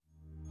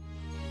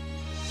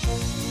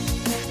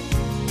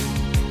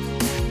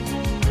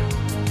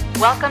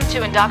Welcome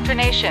to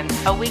Indoctrination,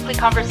 a weekly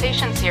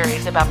conversation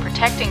series about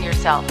protecting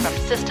yourself from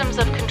systems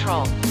of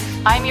control.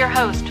 I'm your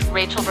host,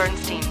 Rachel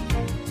Bernstein.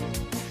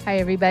 Hi,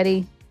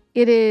 everybody.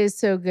 It is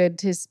so good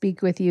to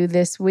speak with you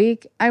this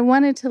week. I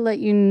wanted to let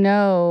you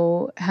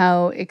know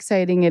how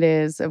exciting it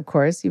is, of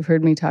course, you've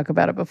heard me talk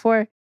about it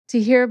before, to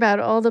hear about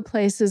all the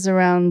places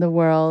around the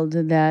world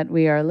that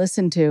we are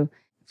listened to.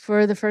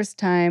 For the first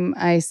time,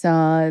 I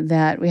saw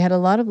that we had a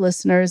lot of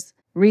listeners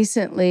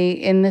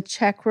recently in the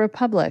Czech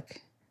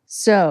Republic.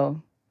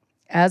 So,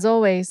 as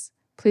always,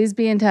 please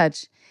be in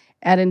touch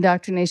at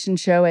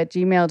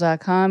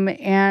indoctrinationshow@gmail.com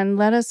and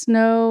let us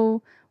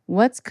know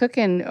what's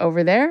cooking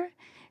over there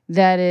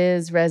that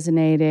is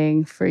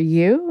resonating for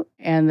you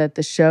and that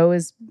the show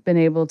has been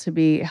able to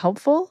be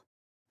helpful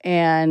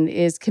and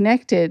is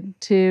connected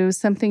to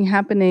something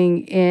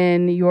happening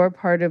in your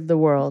part of the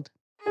world.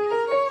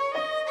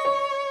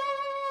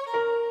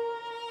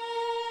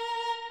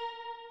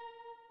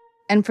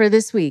 And for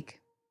this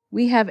week,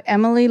 we have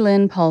Emily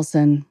Lynn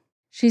Paulson.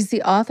 She's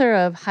the author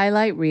of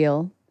Highlight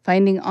Reel,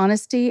 Finding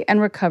Honesty and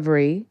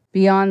Recovery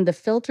Beyond the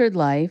Filtered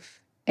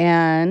Life,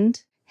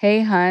 and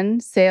Hey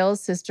Hun,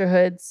 Sales,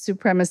 Sisterhood,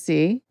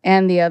 Supremacy,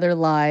 and the Other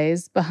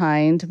Lies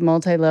Behind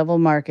Multi-Level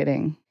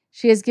Marketing.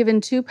 She has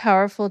given 2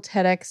 powerful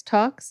TEDx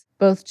talks,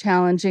 both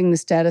challenging the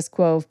status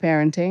quo of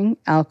parenting,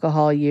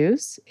 alcohol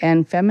use,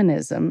 and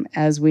feminism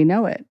as we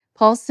know it.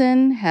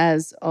 Paulson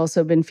has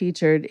also been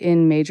featured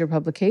in major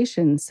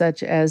publications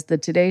such as The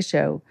Today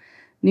Show,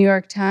 New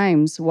York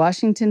Times,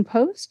 Washington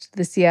Post,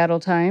 The Seattle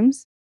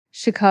Times,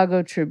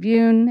 Chicago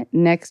Tribune,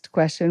 Next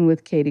Question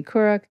with Katie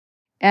Couric,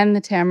 and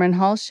The Tamron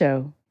Hall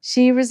Show.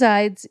 She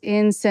resides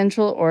in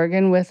Central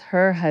Oregon with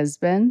her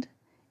husband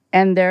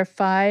and their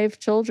 5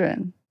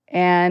 children.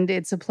 And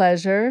it's a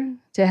pleasure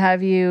to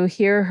have you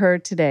hear her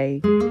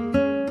today.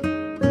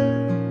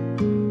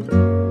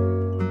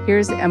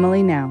 Here's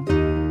Emily now.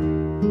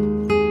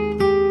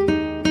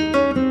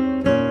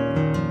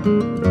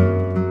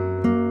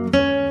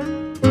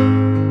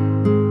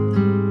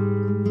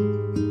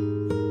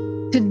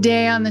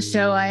 Today on the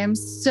show, I am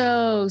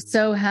so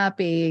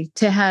happy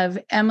to have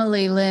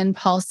Emily Lynn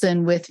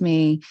Paulson with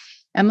me.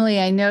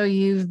 Emily, I know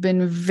you've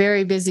been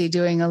very busy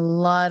doing a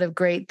lot of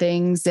great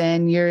things,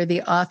 and you're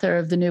the author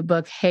of the new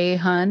book, Hey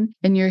Hun,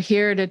 and you're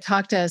here to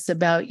talk to us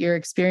about your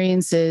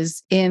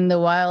experiences in the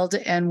wild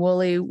and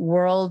woolly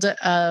world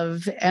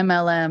of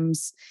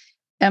MLMs.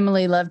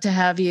 Emily, love to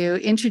have you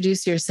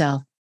introduce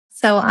yourself.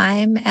 So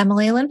I'm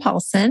Emily Lynn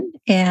Paulson,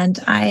 and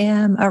I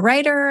am a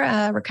writer,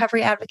 a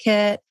recovery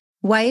advocate,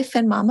 wife,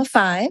 and mom of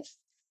 5.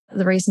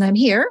 The reason I'm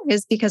here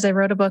is because I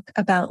wrote a book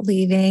about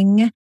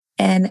leaving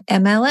an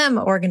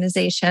MLM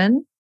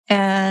organization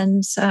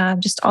and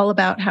just all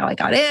about how I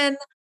got in,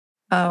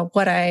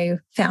 what I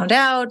found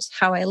out,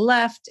 how I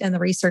left, and the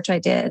research I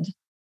did.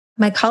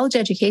 My college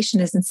education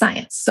is in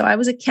science. So I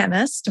was a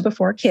chemist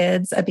before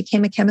kids. I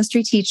became a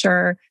chemistry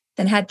teacher,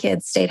 then had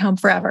kids, stayed home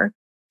forever.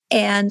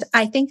 And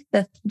I think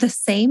that the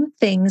same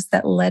things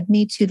that led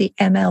me to the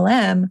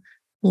MLM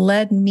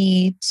led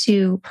me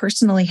to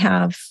personally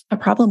have a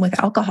problem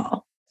with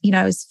alcohol.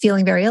 I was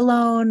feeling very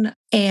alone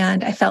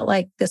and I felt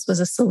like this was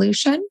a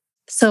solution.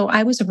 So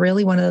I was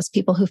really one of those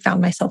people who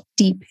found myself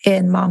deep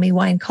in mommy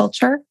wine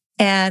culture.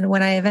 And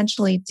when I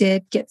eventually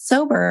did get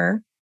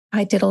sober,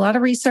 I did a lot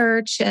of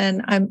research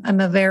and I'm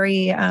a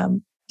very, I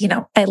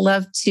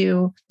love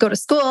to go to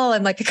school.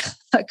 I'm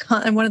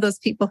I'm one of those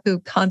people who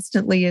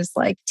constantly is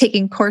like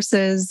taking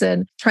courses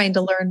and trying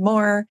to learn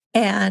more.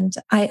 And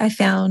I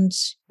found,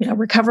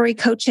 recovery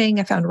coaching.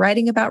 I found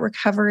writing about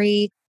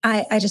recovery.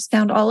 I just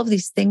found all of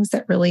these things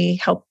that really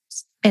helped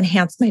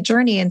enhance my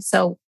journey. And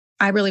so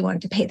I really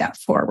wanted to pay that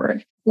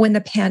forward. When the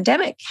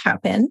pandemic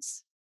happened,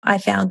 I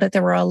found that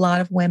there were a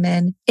lot of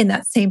women in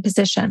that same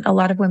position, a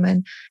lot of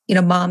women,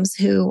 moms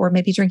who were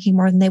maybe drinking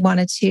more than they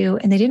wanted to,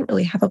 and they didn't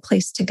really have a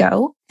place to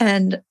go.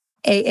 And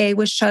AA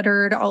was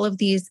shuttered. All of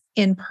these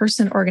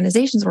in-person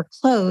organizations were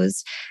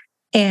closed,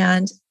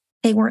 and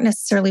they weren't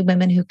necessarily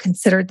women who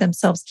considered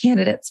themselves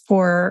candidates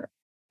for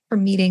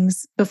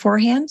meetings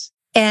beforehand.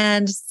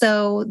 And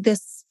so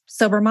this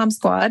Sober Mom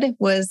Squad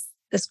was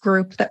this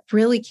group that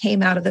really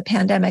came out of the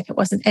pandemic. It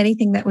wasn't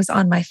anything that was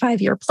on my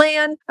 5-year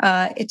plan.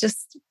 It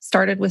just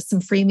started with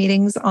some free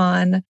meetings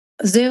on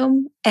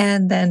Zoom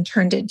and then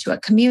turned into a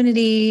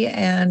community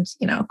and,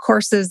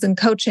 courses and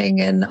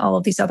coaching and all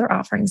of these other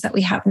offerings that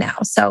we have now.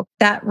 So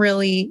that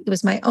really, it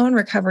was my own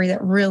recovery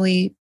that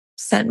really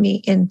sent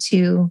me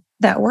into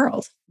that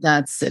world.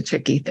 That's a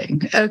tricky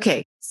thing.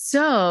 Okay.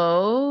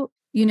 So,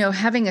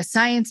 having a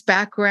science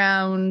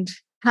background,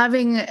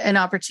 having an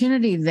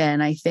opportunity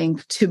then, I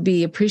think, to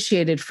be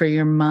appreciated for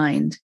your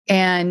mind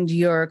and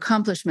your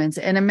accomplishments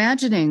and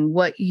imagining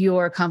what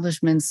your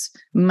accomplishments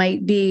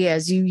might be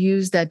as you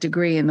use that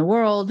degree in the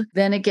world.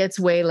 Then it gets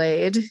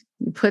waylaid.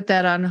 You put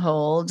that on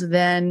hold.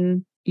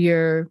 Then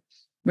you're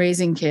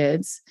raising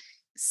kids.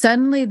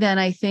 Suddenly, then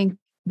I think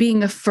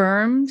being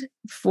affirmed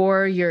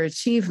for your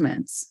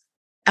achievements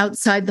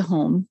outside the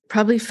home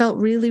probably felt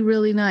really,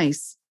 really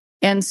nice.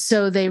 And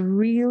so they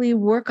really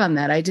work on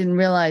that. I didn't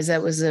realize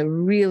that was a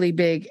really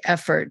big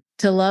effort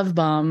to love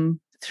bomb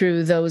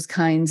through those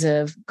kinds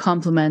of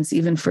compliments,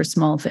 even for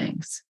small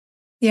things.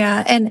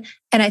 Yeah. And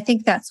I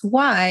think that's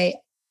why,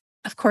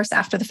 of course,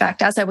 after the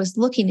fact, as I was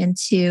looking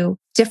into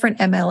different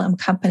MLM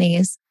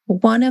companies,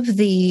 one of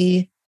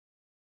the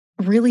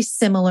really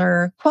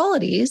similar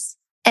qualities,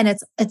 and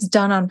it's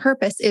done on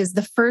purpose, is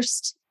the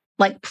first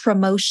like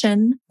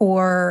promotion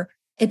or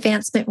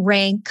advancement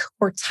rank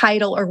or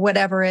title or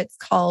whatever it's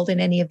called in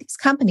any of these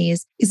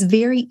companies is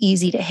very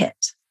easy to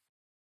hit,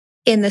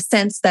 in the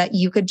sense that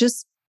you could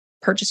just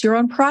purchase your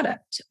own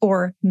product,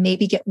 or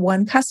maybe get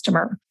one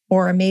customer,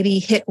 or maybe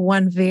hit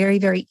one very,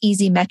 very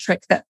easy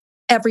metric that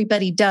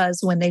everybody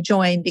does when they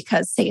join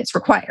because, say, it's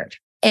required.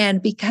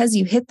 And because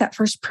you hit that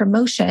first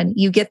promotion,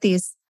 you get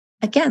these,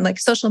 again, like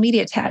social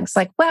media tags,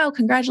 like, wow,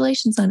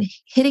 congratulations on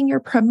hitting your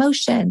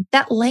promotion.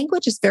 That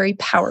language is very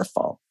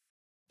powerful.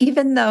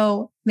 Even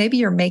though maybe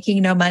you're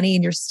making no money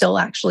and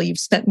you've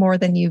spent more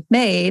than you've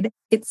made,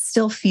 it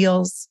still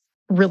feels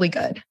really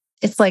good.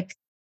 It's like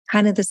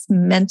kind of this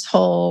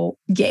mental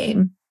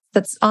game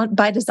that's on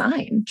by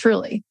design,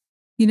 truly.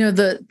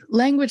 The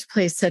language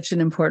plays such an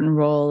important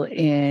role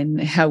in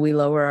how we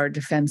lower our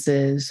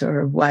defenses,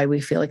 or why we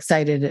feel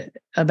excited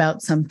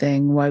about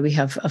something, why we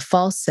have a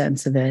false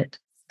sense of it.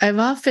 I've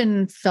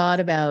often thought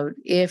about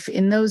if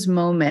in those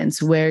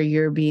moments where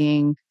you're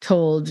being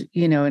told,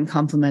 and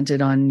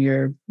complimented on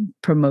your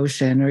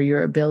promotion or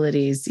your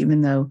abilities,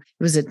 even though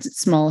it was a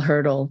small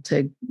hurdle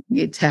to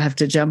have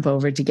to jump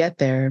over to get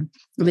there,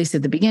 at least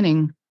at the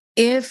beginning,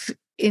 if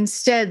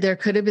instead there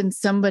could have been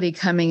somebody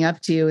coming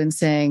up to you and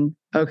saying,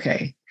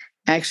 okay,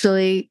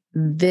 actually,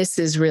 this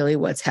is really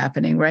what's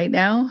happening right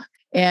now.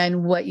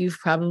 And what you've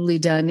probably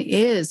done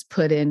is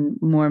put in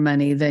more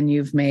money than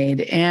you've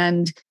made.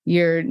 And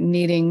you're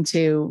needing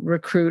to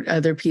recruit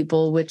other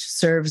people, which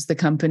serves the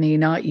company,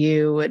 not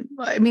you. And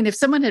I mean, if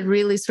someone had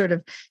really sort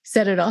of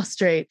set it all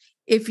straight,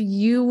 if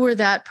you were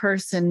that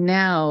person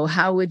now,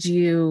 how would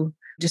you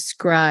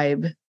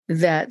describe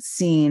that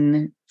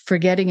scene,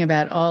 forgetting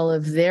about all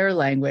of their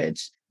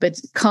language, but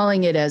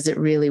calling it as it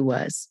really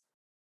was?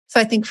 So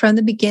I think from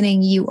the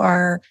beginning,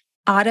 your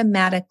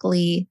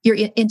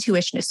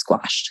intuition is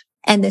squashed.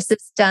 And this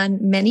is done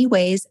many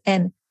ways.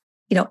 And,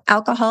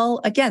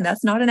 alcohol, again,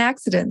 that's not an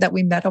accident that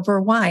we met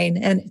over wine.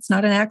 And it's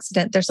not an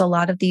accident. There's a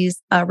lot of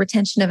these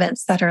retention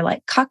events that are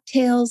like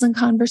cocktails and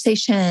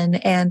conversation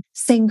and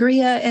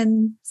sangria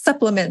and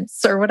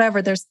supplements or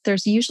whatever.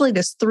 There's usually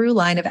this through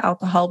line of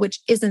alcohol, which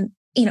isn't,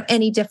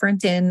 any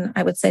different in,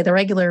 I would say, the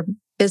regular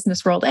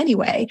business world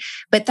anyway,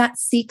 but that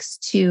seeks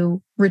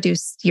to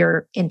reduce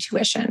your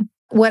intuition.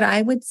 What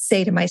I would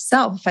say to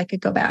myself, if I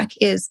could go back,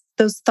 is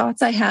those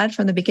thoughts I had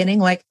from the beginning,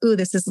 like, ooh,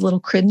 this is a little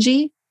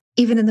cringy,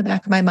 even in the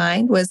back of my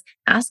mind, was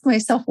ask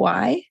myself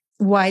why.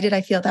 Why did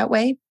I feel that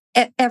way?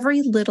 At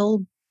every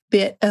little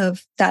bit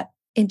of that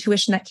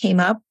intuition that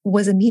came up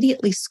was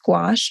immediately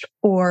squashed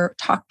or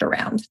talked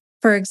around.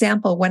 For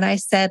example, when I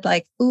said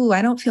like, ooh,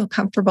 I don't feel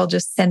comfortable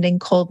just sending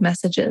cold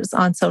messages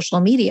on social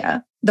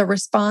media, the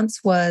response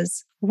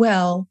was,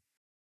 well,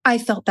 I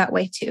felt that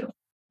way too.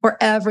 Or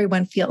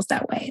everyone feels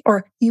that way,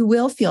 or you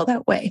will feel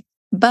that way,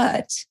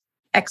 but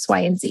X, Y,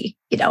 and Z,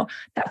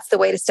 that's the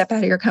way to step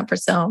out of your comfort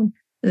zone.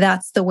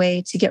 That's the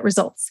way to get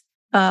results.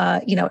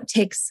 It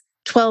takes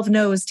 12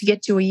 no's to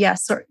get to a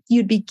yes, or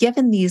you'd be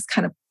given these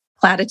kind of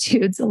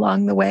platitudes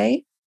along the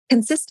way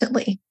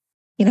consistently.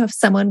 If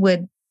someone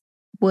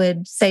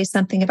would say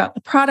something about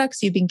the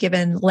products, you've been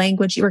given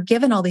language, you were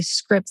given all these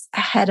scripts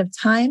ahead of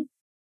time,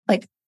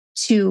 like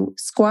to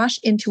squash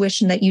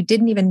intuition that you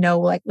didn't even know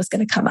like was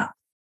going to come up.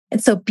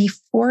 And so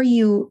before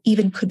you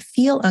even could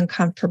feel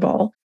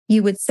uncomfortable,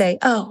 you would say,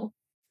 oh,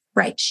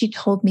 right, she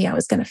told me I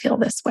was going to feel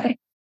this way.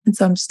 And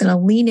so I'm just going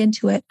to lean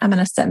into it. I'm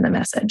going to send the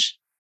message.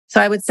 So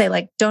I would say,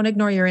 like, don't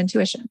ignore your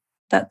intuition.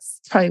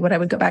 That's probably what I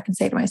would go back and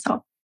say to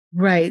myself.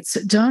 Right. So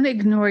don't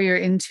ignore your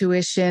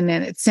intuition.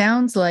 And it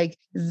sounds like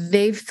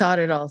they've thought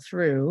it all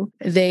through.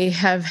 They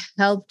have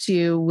helped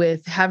you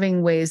with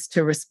having ways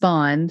to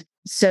respond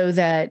so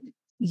that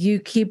you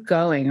keep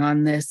going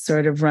on this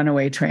sort of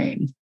runaway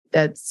train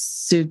that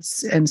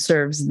suits and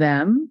serves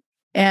them.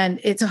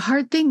 And it's a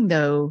hard thing,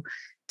 though,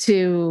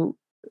 to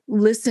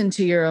listen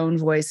to your own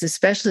voice,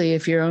 especially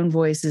if your own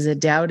voice is a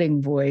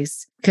doubting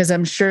voice, because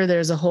I'm sure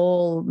there's a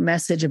whole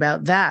message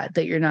about that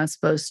you're not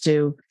supposed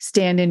to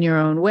stand in your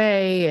own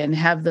way and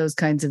have those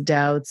kinds of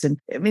doubts. And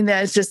I mean,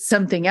 that's just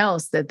something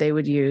else that they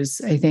would use,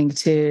 I think,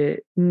 to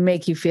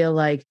make you feel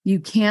like you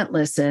can't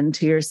listen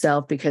to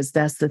yourself because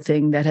that's the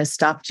thing that has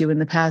stopped you in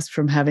the past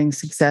from having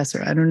success.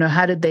 Or I don't know,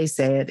 how did they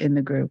say it in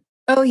the group?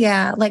 Oh,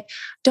 yeah. Like,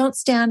 don't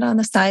stand on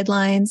the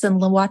sidelines and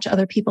watch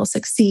other people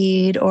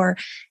succeed. Or,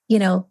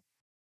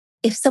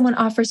 if someone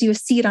offers you a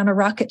seat on a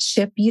rocket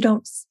ship, you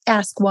don't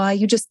ask why,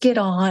 you just get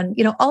on.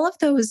 All of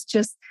those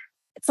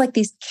it's like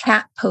these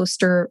cat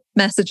poster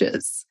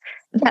messages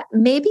that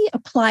maybe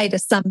apply to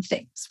some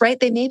things, right?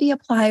 They maybe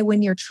apply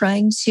when you're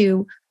trying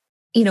to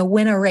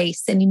win a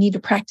race and you need to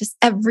practice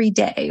every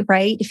day,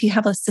 right? If you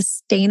have a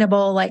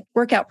sustainable like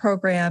workout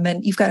program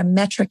and you've got a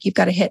metric you've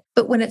got to hit.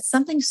 But when it's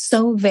something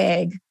so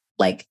vague,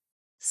 like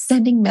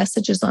sending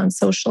messages on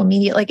social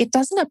media, like it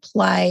doesn't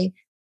apply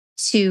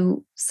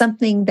to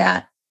something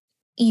that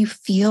you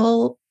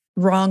feel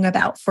wrong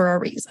about for a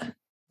reason.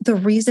 The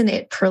reason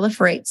it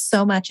proliferates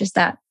so much is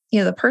that,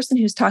 the person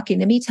who's talking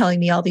to me, telling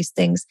me all these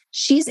things,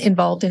 she's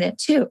involved in it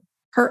too.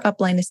 Her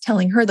upline is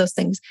telling her those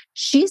things.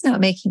 She's not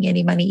making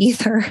any money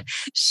either.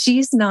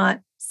 She's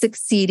not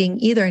succeeding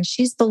either. And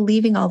she's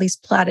believing all these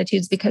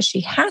platitudes because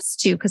she has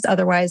to, because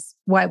otherwise,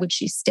 why would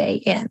she stay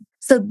in?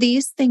 So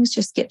these things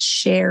just get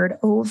shared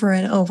over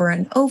and over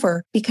and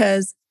over,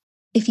 because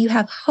if you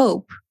have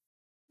hope,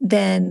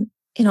 then,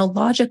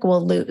 logic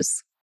will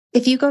lose.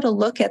 If you go to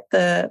look at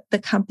the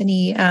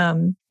company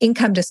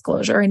income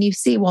disclosure and you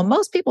see, well,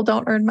 most people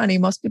don't earn money,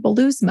 most people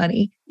lose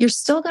money, you're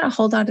still going to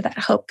hold on to that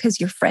hope because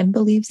your friend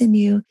believes in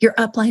you, your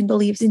upline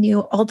believes in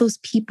you. All those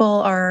people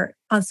are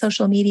on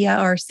social media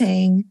are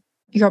saying,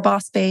 you're a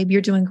boss, babe,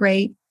 you're doing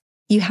great.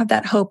 You have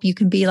that hope you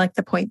can be like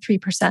the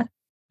 0.3%.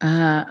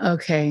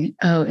 Okay.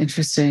 Oh,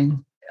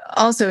 interesting.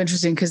 Also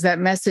interesting because that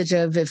message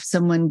of if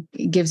someone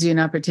gives you an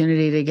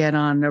opportunity to get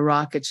on a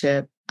rocket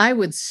ship, I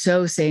would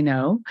so say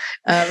no.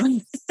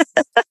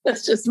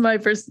 That's just my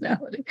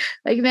personality.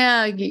 Like,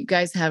 nah, you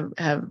guys have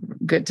a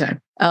good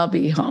time. I'll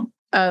be home.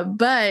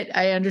 But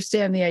I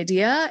understand the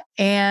idea.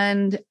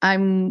 And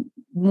I'm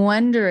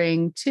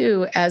wondering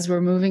too, as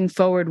we're moving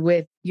forward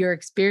with your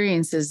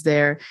experiences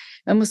there,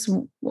 I almost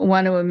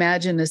want to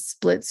imagine a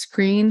split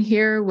screen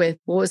here with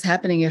what was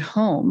happening at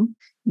home,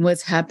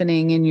 what's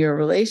happening in your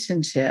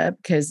relationship,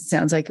 because it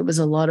sounds like it was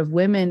a lot of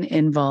women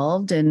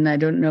involved. And I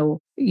don't know,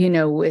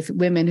 with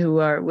women who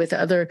are with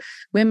other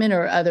women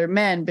or other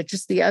men, but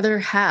just the other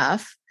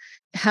half,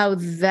 how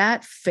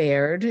that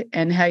fared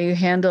and how you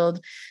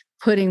handled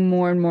putting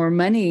more and more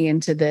money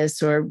into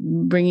this or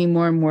bringing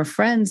more and more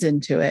friends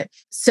into it.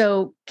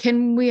 So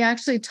can we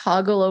actually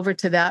toggle over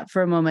to that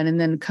for a moment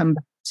and then come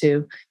back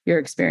to your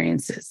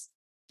experiences?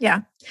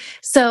 Yeah.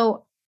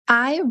 So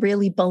I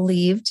really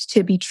believed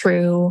to be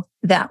true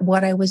that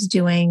what I was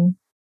doing,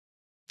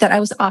 that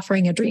I was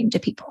offering a dream to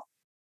people,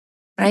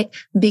 right?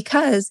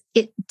 Because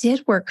it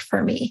did work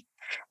for me.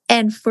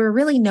 And for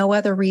really no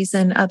other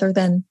reason other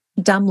than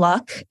dumb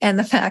luck and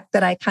the fact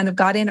that I kind of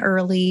got in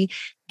early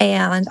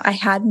and I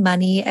had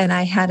money and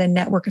I had a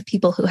network of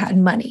people who had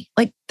money.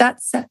 Like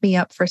that set me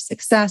up for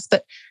success.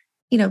 But,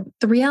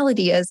 the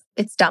reality is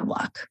it's dumb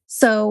luck.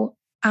 So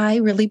I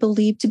really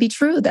believe to be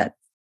true that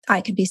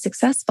I could be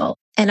successful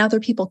and other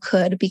people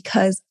could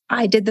because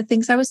I did the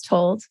things I was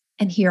told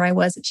and here I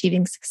was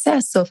achieving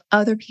success. So if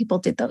other people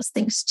did those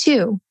things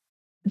too,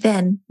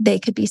 then they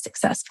could be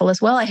successful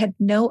as well. I had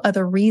no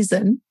other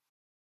reason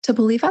to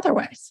believe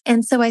otherwise.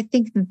 And so I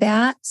think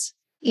that,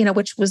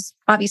 which was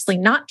obviously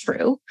not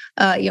true,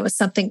 was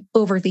something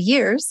over the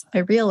years, I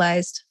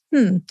realized,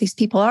 these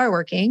people are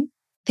working.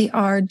 They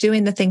are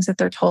doing the things that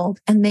they're told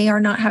and they are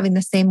not having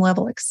the same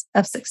level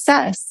of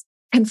success.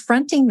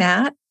 Confronting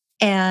that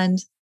and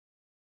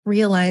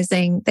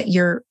realizing that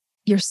you're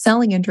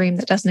selling a dream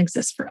that doesn't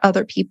exist for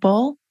other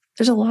people.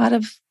 There's a lot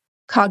of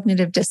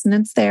cognitive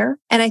dissonance there.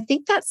 And I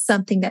think that's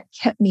something that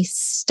kept me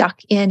stuck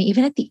in,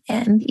 even at the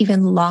end,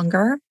 even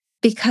longer,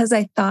 because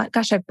I thought,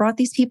 gosh, I've brought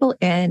these people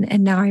in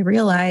and now I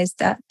realize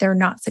that they're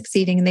not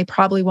succeeding and they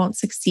probably won't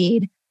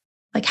succeed.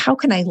 Like, how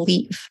can I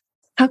leave?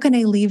 How can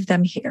I leave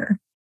them here?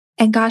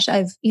 And gosh,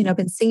 I've,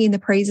 been singing the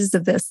praises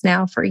of this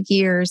now for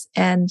years.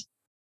 And,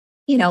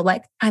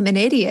 like I'm an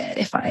idiot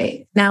if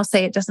I now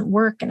say it doesn't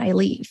work and I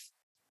leave.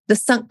 The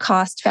sunk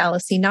cost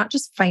fallacy, not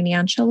just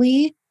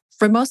financially.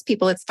 For most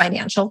people, it's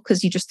financial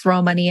because you just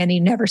throw money in and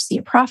you never see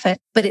a profit.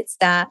 But it's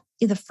that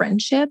the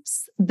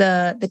friendships,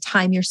 the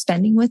time you're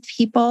spending with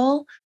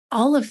people,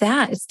 all of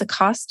that. It's the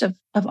cost of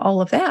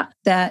all of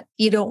that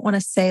you don't want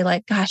to say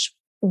like, gosh,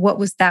 what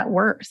was that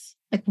worth?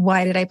 Like,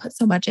 why did I put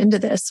so much into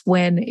this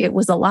when it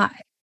was a lie?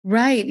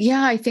 Right.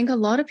 Yeah. I think a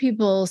lot of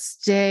people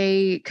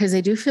stay because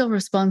they do feel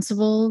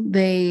responsible.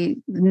 They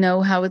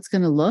know how it's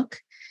going to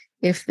look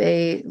if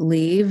they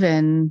leave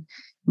and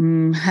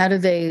how do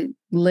they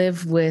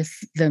live with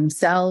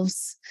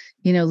themselves,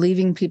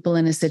 leaving people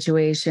in a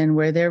situation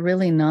where they're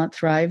really not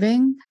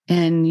thriving.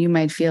 And you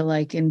might feel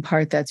like in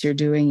part that's your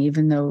doing,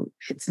 even though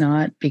it's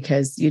not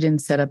because you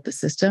didn't set up the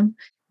system.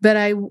 But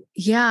I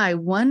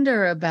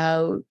wonder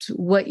about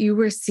what you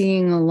were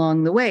seeing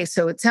along the way.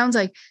 So it sounds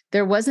like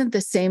there wasn't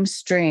the same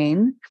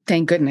strain,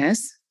 thank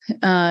goodness,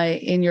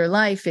 in your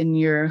life, in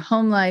your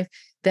home life,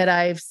 that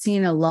I've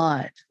seen a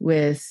lot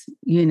with,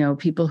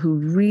 people who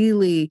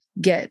really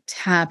get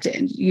tapped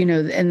and,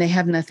 and they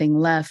have nothing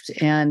left.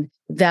 And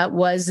that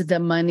was the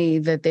money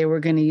that they were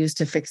going to use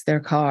to fix their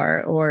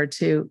car or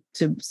to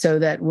so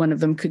that one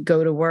of them could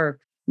go to work.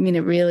 I mean,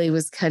 it really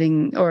was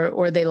cutting,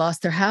 or they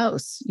lost their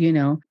house,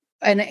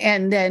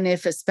 And then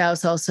if a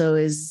spouse also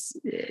is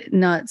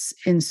not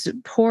in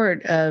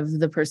support of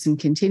the person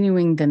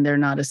continuing, then they're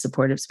not a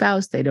supportive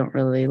spouse. They don't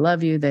really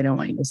love you. They don't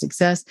want you to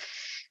success.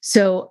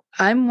 So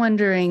I'm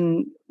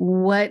wondering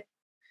what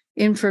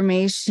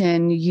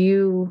information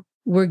you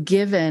were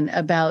given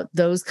about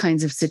those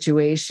kinds of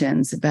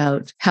situations,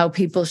 about how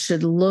people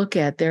should look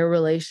at their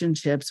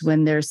relationships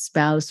when their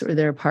spouse or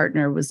their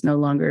partner was no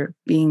longer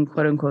being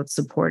quote unquote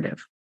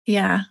supportive.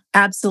 Yeah,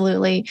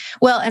 absolutely.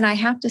 Well, and I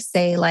have to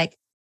say, like,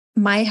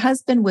 my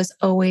husband was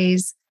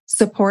always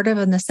supportive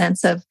in the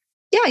sense of,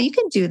 yeah, you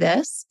can do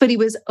this, but he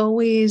was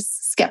always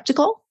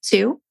skeptical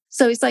too.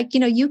 So he's like,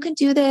 you can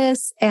do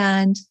this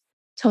and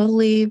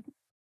totally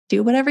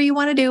do whatever you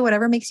want to do,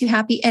 whatever makes you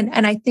happy.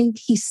 And I think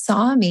he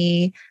saw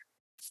me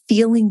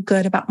feeling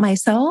good about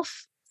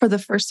myself for the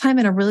first time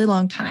in a really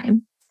long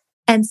time.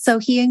 And so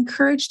he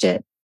encouraged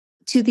it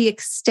to the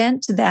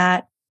extent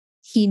that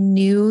he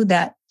knew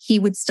that he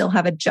would still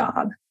have a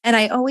job. And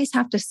I always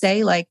have to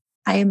say, like,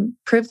 I am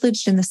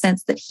privileged in the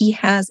sense that he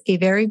has a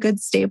very good,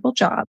 stable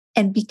job.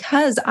 And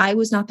because I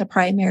was not the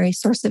primary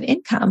source of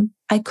income,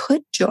 I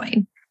could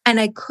join and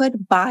I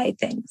could buy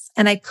things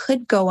and I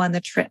could go on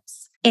the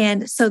trips.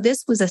 And so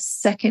this was a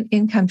second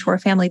income to our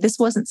family. This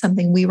wasn't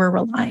something we were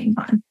relying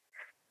on.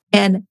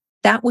 And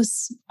that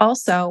was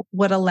also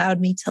what allowed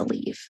me to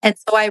leave. And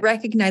so I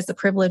recognize the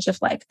privilege of,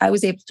 like, I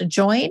was able to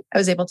join, I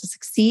was able to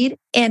succeed,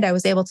 and I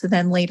was able to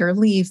then later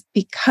leave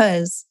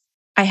because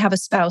I have a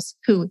spouse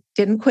who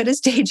didn't quit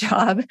his day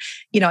job.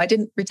 I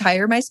didn't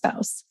retire my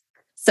spouse.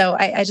 So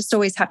I just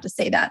always have to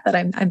say that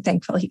I'm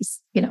thankful he's,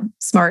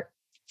 smart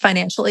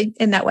financially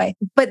in that way.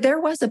 But there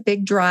was a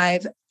big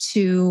drive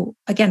to,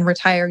 again,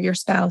 retire your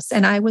spouse.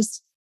 And I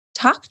was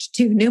talked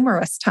to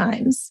numerous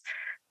times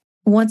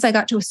once I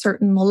got to a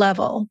certain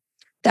level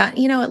that,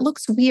 it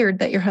looks weird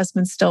that your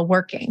husband's still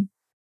working.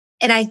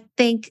 And I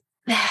think,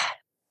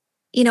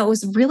 it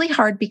was really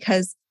hard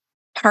because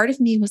part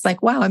of me was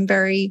like, wow, I'm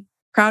very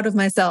proud of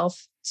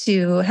myself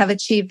to have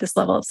achieved this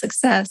level of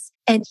success.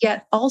 And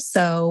yet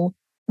also,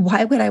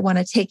 why would I want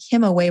to take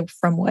him away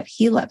from what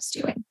he loves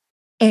doing?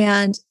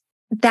 And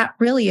that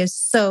really is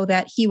so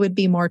that he would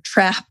be more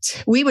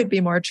trapped. We would be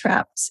more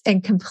trapped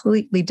and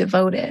completely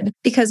devoted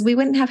because we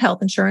wouldn't have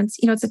health insurance.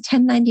 It's a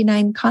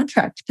 1099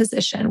 contract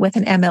position with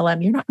an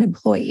MLM. You're not an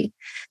employee.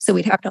 So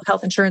we'd have no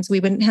health insurance. We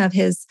wouldn't have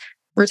his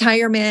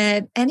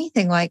retirement,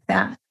 anything like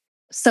that.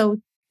 So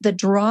the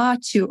draw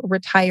to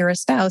retire a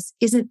spouse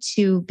isn't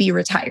to be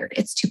retired.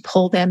 It's to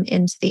pull them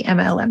into the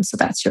MLM. So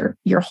that's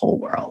your whole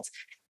world.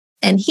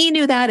 And he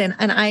knew that. And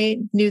I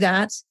knew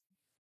that.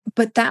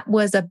 But that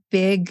was a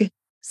big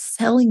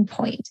selling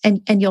point.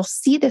 And you'll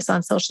see this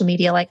on social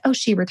media, like, oh,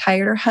 she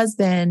retired her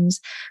husband.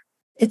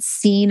 It's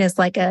seen as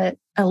like a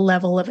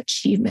level of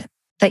achievement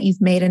that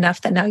you've made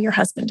enough that now your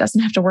husband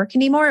doesn't have to work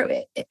anymore.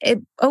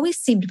 It always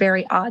seemed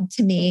very odd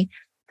to me.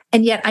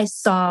 And yet I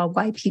saw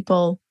why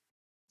people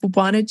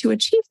wanted to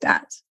achieve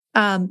that.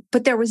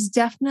 But there was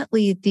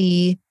definitely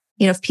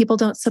if people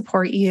don't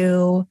support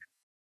you,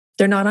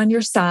 they're not on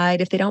your side.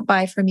 If they don't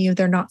buy from you,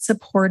 they're not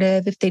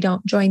supportive. If they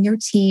don't join your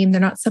team, they're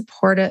not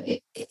supportive.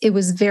 It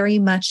was very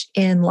much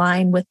in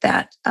line with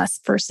that us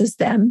versus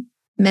them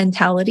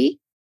mentality.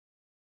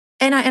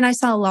 And I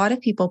saw a lot of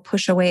people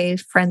push away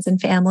friends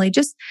and family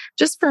just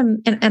from,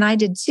 and I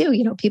did too,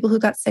 people who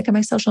got sick of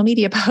my social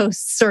media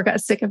posts or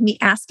got sick of me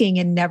asking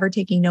and never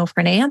taking no for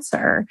an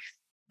answer.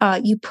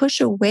 You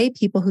push away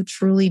people who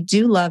truly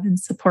do love and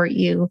support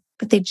you,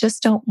 but they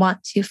just don't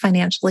want to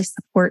financially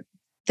support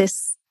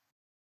this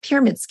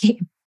pyramid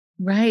scheme.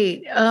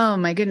 Right. Oh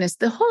my goodness.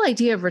 The whole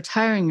idea of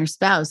retiring your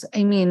spouse,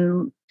 I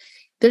mean,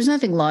 there's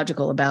nothing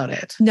logical about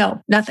it.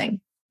 No, nothing.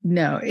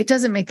 No, it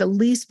doesn't make the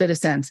least bit of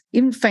sense,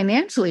 even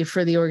financially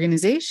for the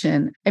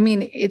organization. I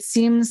mean, it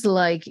seems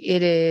like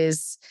it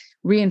is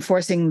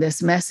reinforcing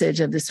this message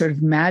of this sort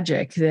of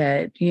magic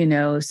that,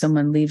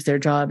 someone leaves their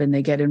job and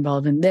they get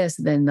involved in this,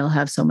 then they'll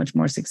have so much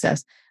more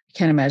success. I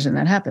can't imagine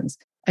that happens.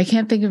 I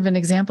can't think of an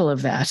example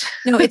of that.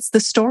 No, it's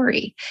the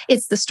story.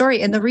 It's the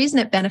story. And the reason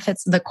it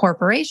benefits the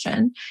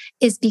corporation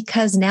is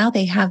because now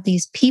they have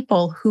these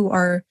people who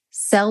are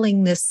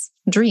selling this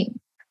dream,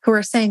 who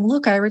are saying,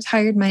 look, I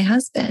retired my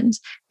husband.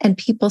 And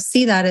people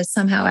see that as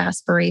somehow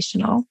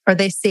aspirational, or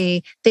they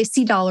see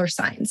dollar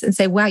signs and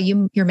say, wow,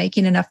 you're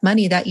making enough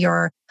money that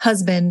your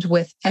husband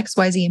with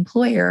XYZ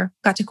employer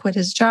got to quit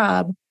his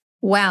job.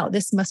 Wow,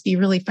 this must be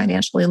really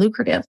financially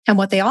lucrative. And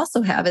what they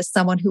also have is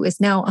someone who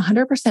is now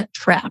 100%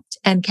 trapped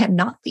and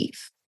cannot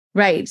leave.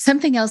 Right.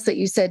 Something else that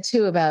you said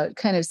too about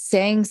kind of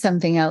saying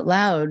something out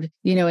loud,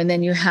 and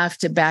then you have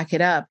to back it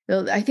up.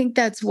 I think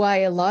that's why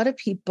a lot of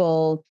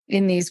people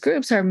in these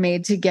groups are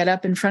made to get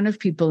up in front of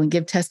people and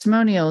give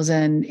testimonials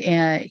and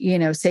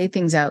say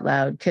things out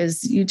loud,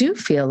 because you do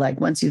feel like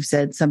once you've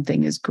said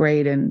something is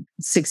great and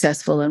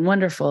successful and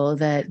wonderful,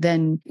 that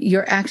then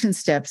your action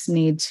steps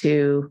need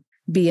to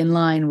be in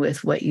line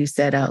with what you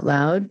said out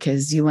loud,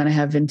 because you want to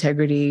have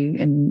integrity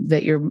and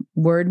that your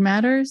word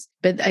matters.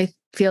 But I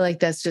feel like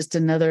that's just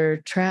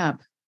another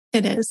trap.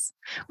 It is.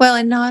 Well,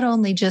 and not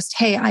only just,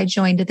 hey, I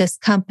joined this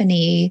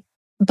company,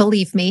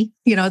 believe me,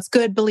 it's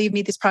good, believe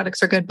me, these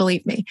products are good,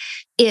 believe me.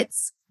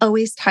 It's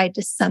always tied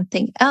to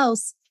something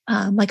else,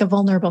 like a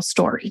vulnerable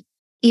story.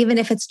 Even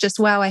if it's just,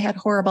 wow, I had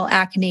horrible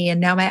acne and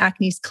now my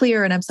acne is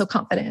clear and I'm so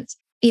confident.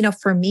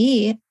 For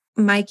me,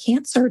 my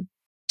cancer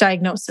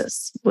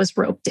diagnosis was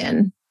roped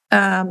in.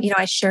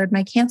 I shared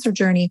my cancer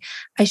journey.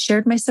 I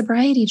shared my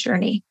sobriety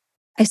journey.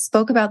 I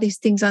spoke about these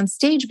things on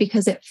stage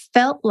because it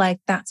felt like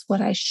that's what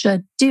I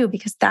should do,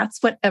 because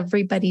that's what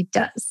everybody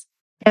does.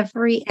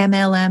 Every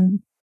MLM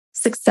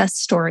success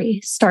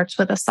story starts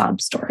with a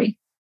sob story.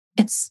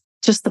 It's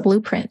just the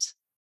blueprint.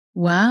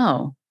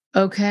 Wow.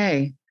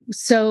 Okay.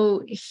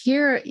 So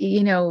here,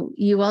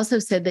 you also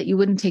said that you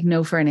wouldn't take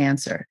no for an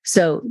answer.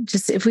 So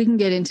just if we can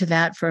get into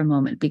that for a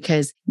moment,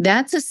 because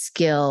that's a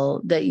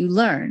skill that you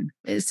learn.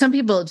 Some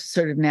people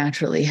sort of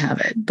naturally have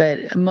it,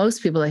 but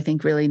most people, I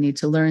think, really need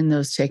to learn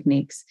those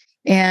techniques.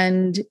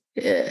 And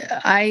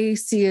I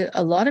see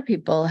a lot of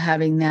people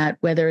having that,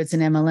 whether it's an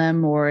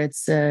MLM or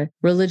it's a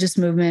religious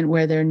movement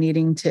where they're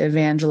needing to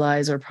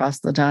evangelize or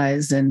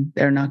proselytize, and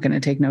they're not going to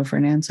take no for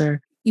an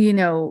answer.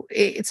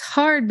 It's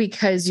hard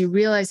because you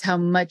realize how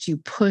much you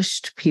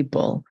pushed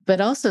people,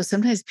 but also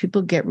sometimes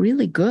people get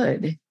really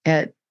good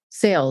at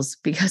sales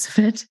because of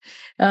it.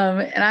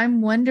 And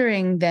I'm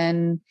wondering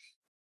then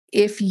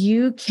if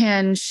you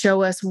can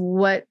show us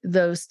what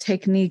those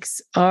techniques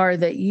are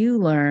that you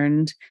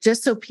learned,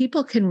 just so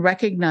people can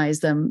recognize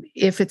them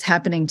if it's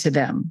happening to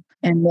them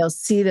and they'll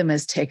see them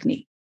as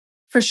technique.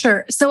 For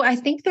sure. So I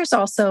think there's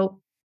also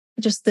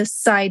just this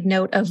side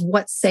note of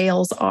what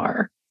sales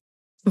are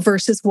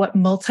versus what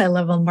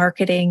multi-level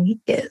marketing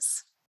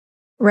is,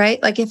 right?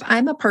 Like if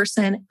I'm a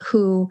person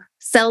who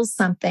sells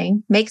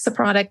something, makes a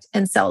product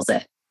and sells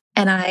it,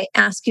 and I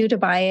ask you to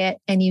buy it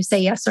and you say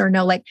yes or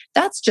no, like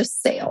that's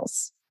just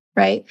sales,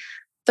 right?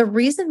 The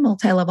reason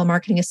multi-level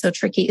marketing is so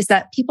tricky is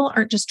that people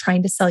aren't just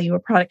trying to sell you a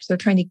product. They're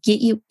trying to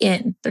get you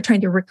in. They're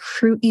trying to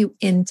recruit you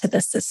into the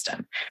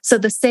system. So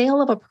the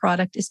sale of a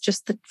product is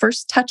just the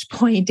first touch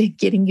point in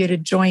getting you to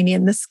join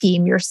in the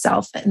scheme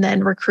yourself and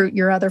then recruit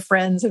your other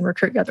friends and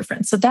recruit your other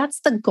friends. So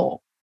that's the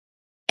goal.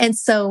 And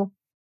so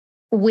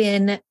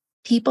when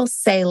people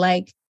say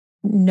like,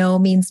 no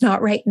means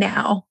not right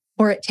now,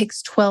 or it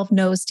takes 12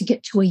 no's to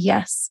get to a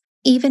yes,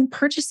 even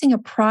purchasing a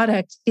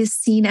product is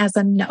seen as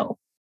a no.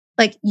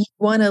 Like you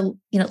want to,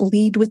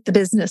 lead with the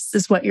business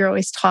is what you're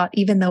always taught,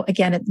 even though,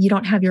 again, you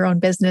don't have your own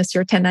business,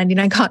 you're a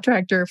 1099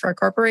 contractor for a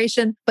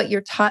corporation, but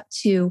you're taught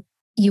you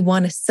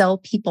want to sell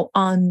people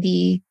on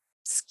the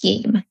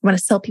scheme. You want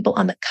to sell people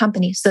on the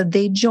company. So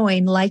they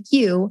join like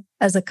you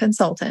as a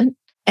consultant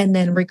and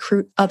then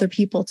recruit other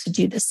people to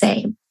do the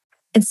same.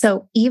 And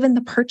so even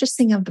the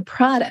purchasing of the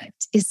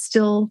product is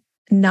still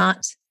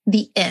not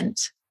the end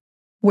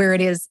where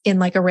it is in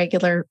like a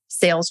regular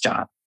sales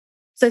job.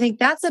 So I think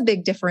that's a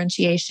big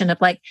differentiation of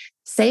like,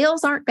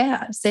 sales aren't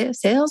bad.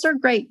 Sales are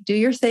great. Do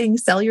your thing,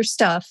 sell your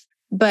stuff.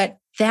 But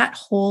that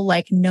whole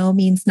like, no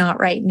means not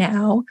right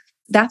now.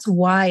 That's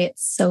why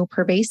it's so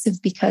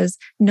pervasive, because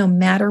no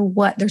matter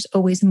what, there's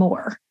always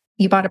more.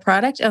 You bought a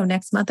product. Oh,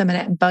 next month I'm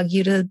going to bug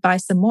you to buy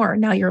some more.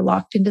 Now you're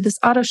locked into this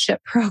auto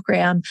ship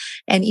program.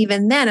 And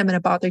even then I'm going to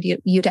bother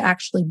you to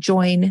actually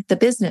join the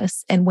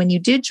business. And when you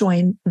do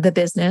join the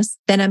business,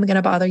 then I'm going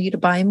to bother you to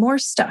buy more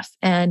stuff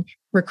and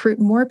recruit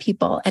more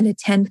people and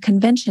attend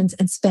conventions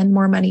and spend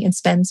more money and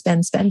spend.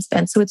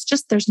 So it's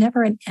just, there's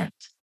never an end.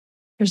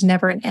 There's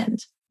never an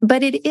end.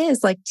 But it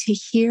is like to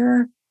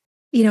hear,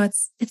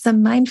 it's a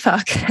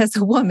mindfuck as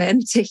a woman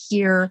to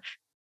hear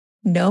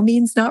no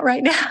means not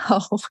right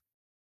now.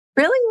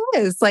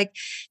 Really is like,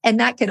 and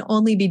that can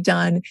only be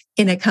done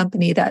in a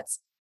company that's,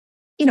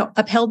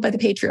 upheld by the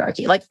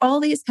patriarchy. Like all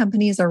these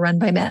companies are run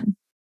by men.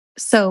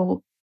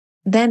 So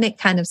then it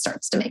kind of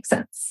starts to make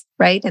sense,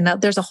 right?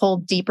 And there's a whole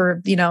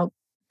deeper,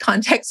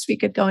 context we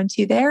could go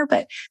into there,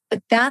 but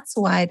that's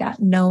why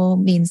that no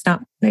means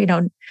not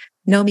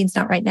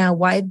right now,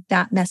 why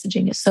that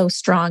messaging is so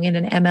strong in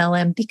an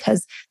MLM,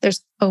 because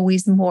there's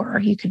always more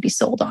you could be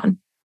sold on.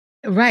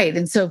 Right.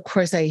 And so, of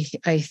course, I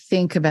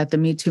think about the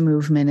Me Too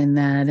movement and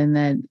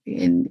that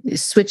in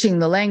switching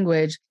the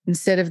language,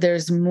 instead of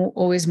there's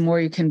always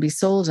more you can be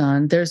sold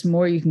on, there's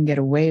more you can get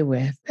away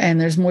with. And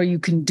there's more you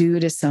can do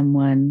to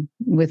someone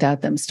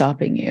without them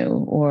stopping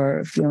you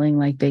or feeling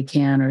like they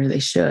can or they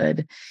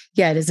should.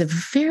 Yeah, it is a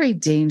very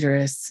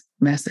dangerous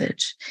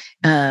message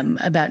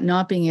about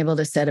not being able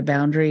to set a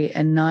boundary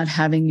and not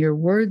having your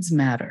words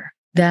matter.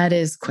 That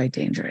is quite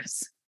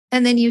dangerous.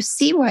 And then you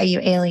see why you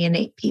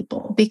alienate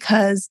people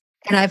because,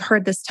 and I've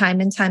heard this time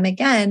and time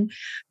again,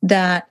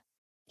 that,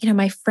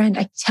 my friend,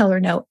 I tell her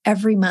no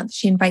every month.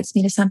 She invites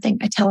me to something.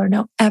 I tell her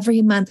no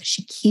every month.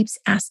 She keeps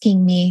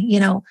asking me,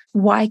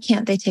 why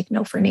can't they take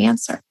no for an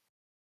answer?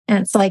 And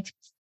it's like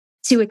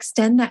to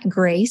extend that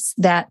grace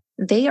that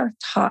they are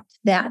taught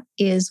that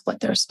is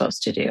what they're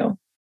supposed to do.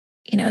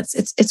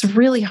 It's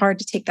really hard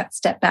to take that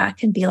step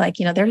back and be like,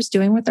 they're just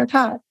doing what they're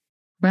taught.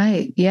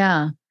 Right.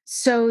 Yeah.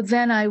 So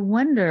then I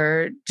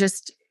wonder,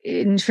 just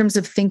in terms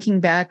of thinking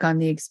back on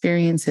the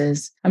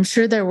experiences, I'm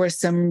sure there were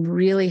some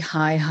really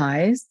high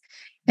highs,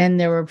 and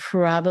there were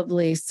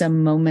probably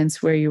some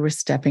moments where you were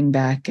stepping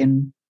back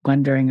and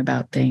wondering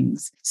about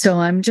things. So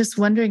I'm just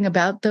wondering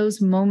about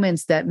those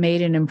moments that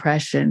made an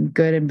impression,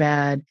 good and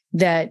bad,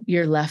 that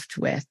you're left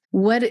with.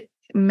 What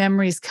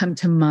memories come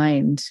to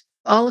mind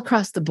all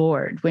across the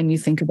board when you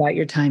think about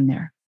your time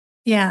there?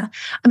 Yeah.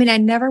 I mean, I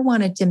never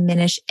want to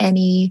diminish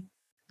any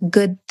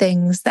good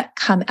things that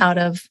come out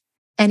of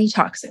any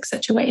toxic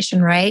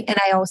situation, right? And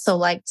I also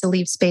like to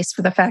leave space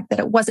for the fact that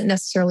it wasn't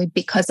necessarily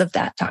because of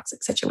that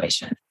toxic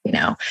situation, you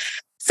know?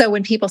 So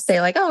when people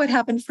say like, oh, it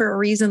happened for a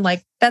reason,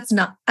 like that's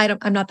not,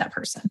 I'm not that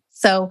person.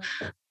 So,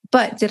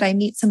 but did I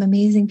meet some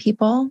amazing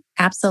people?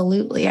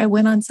 Absolutely. I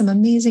went on some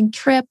amazing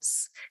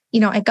trips.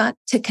 I got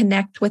to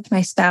connect with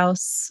my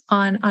spouse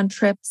on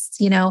trips.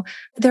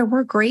 There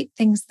were great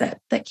things that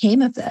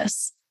came of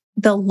this.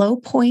 The low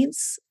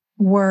points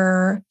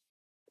were,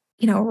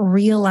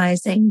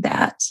 realizing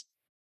that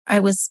I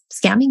was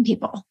scamming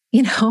people,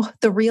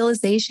 the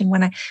realization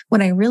when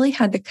I really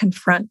had to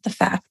confront the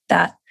fact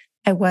that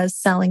I was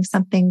selling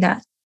something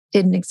that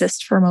didn't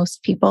exist for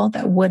most people,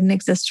 that wouldn't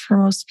exist for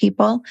most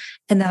people,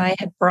 and that I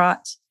had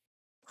brought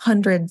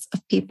hundreds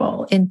of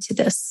people into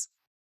this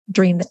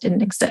dream that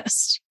didn't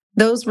exist.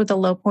 Those were the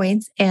low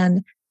points.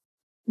 And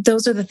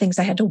those are the things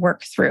I had to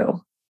work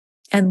through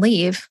and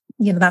leave.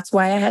 That's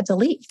why I had to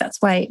leave.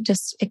 That's why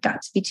it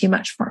got to be too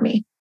much for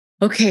me.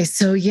 Okay.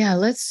 So yeah,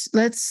 let's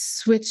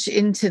switch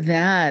into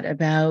that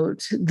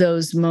about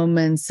those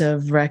moments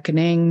of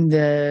reckoning,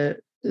 the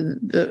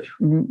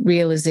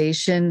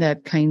realization,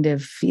 that kind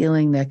of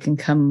feeling that can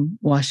come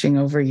washing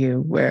over you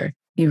where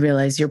you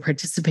realize you're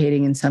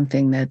participating in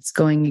something that's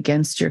going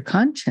against your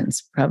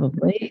conscience,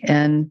 probably.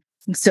 And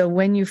so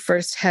when you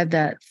first had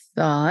that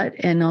thought,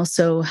 and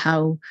also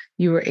how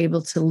you were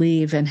able to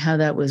leave and how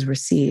that was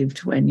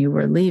received when you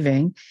were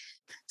leaving,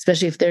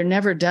 especially if they're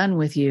never done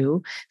with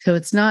you, so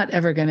it's not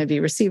ever going to be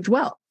received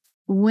well.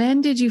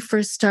 When did you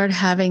first start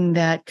having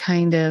that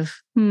kind of,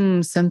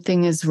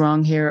 something is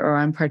wrong here, or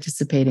I'm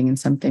participating in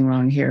something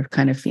wrong here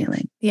kind of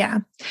feeling? Yeah.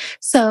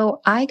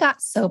 So I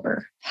got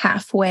sober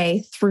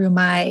halfway through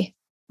my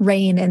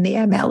reign in the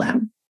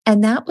MLM.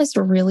 And that was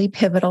really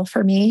pivotal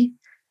for me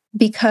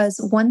because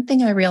one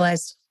thing I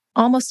realized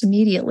almost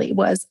immediately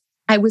was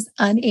I was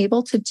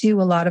unable to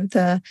do a lot of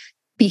the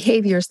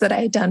behaviors that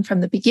I had done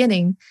from the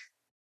beginning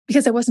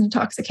because I wasn't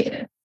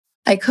intoxicated.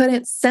 I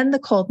couldn't send the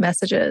cold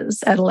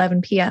messages at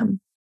 11 p.m.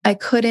 I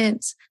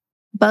couldn't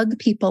bug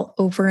people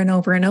over and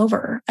over and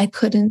over. I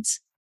couldn't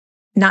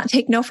not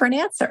take no for an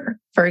answer,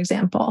 for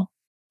example.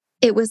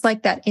 It was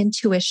like that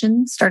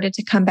intuition started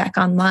to come back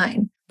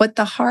online. But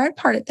the hard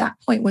part at that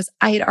point was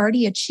I had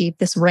already achieved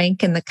this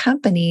rank in the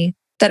company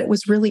that it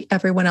was really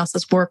everyone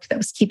else's work that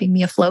was keeping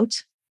me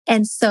afloat.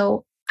 And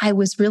so I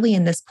was really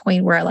in this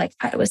point where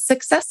I was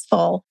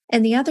successful.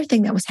 And the other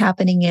thing that was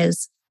happening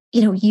is,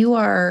 you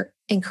are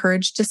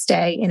encouraged to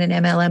stay in an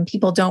MLM.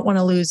 People don't want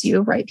to lose you,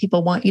 right?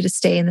 People want you to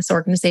stay in this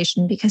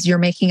organization because you're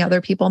making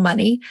other people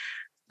money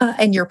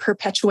and you're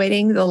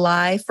perpetuating the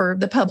lie for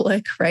the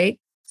public, right?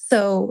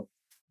 So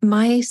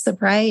my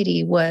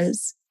sobriety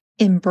was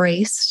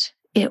embraced.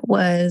 It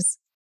was,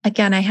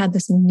 again, I had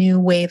this new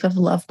wave of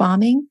love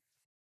bombing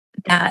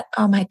that,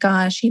 oh my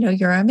gosh,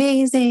 you're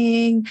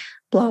amazing,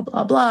 blah,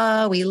 blah,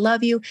 blah. We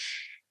love you.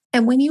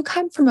 And when you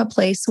come from a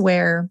place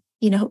where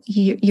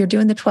you're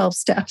doing the 12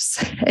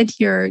 steps and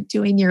you're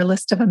doing your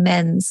list of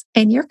amends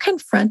and you're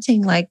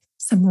confronting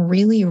some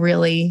really,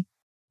 really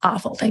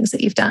awful things that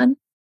you've done.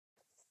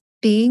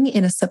 Being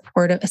in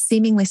a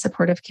seemingly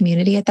supportive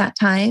community at that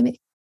time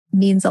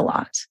means a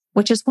lot,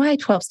 which is why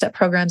 12-step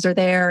programs are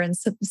there and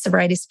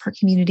sobriety support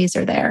communities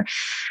are there.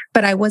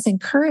 But I was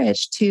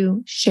encouraged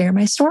to share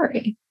my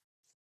story.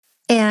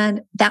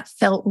 And that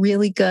felt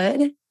really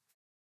good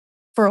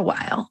for a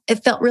while.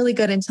 It felt really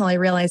good until I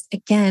realized,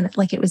 again,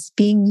 it was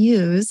being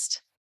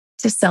used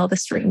to sell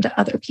this dream to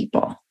other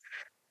people.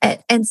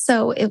 And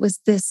so it was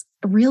this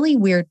really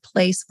weird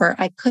place where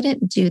I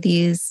couldn't do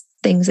these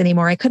things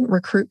anymore. I couldn't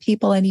recruit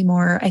people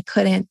anymore. I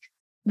couldn't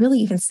really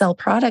even sell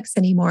products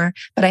anymore.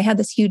 But I had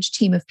this huge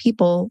team of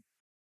people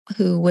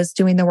who was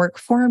doing the work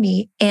for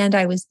me, and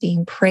I was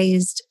being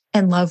praised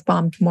and love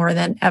bombed more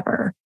than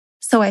ever.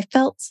 So I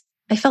felt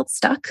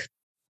stuck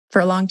for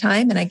a long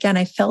time. And again,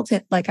 I felt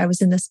it like I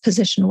was in this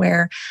position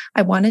where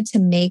I wanted to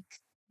make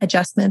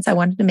adjustments. I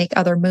wanted to make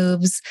other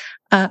moves.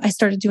 I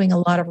started doing a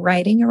lot of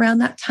writing around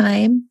that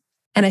time.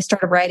 And I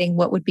started writing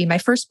what would be my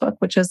first book,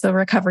 which was a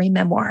recovery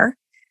memoir.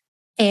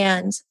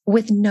 And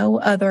with no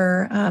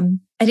other,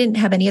 I didn't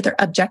have any other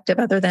objective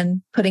other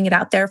than putting it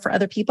out there for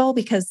other people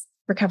because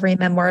recovery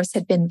memoirs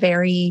had been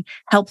very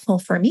helpful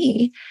for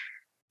me.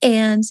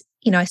 And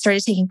I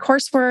started taking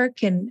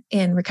coursework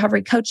in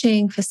recovery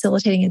coaching,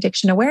 facilitating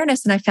addiction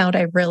awareness, and I found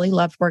I really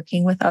loved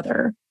working with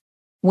other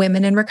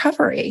women in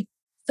recovery.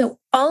 So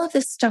all of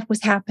this stuff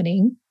was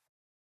happening,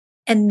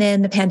 and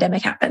then the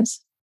pandemic happened.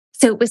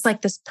 So it was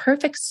like this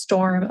perfect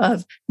storm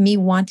of me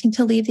wanting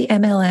to leave the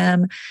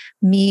MLM,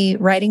 me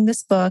writing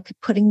this book,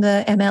 putting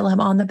the MLM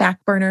on the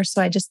back burner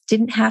so I just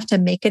didn't have to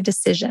make a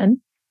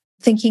decision,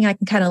 thinking I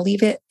can kind of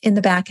leave it in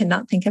the back and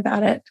not think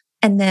about it.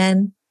 And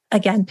then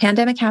again,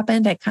 pandemic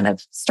happened. I kind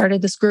of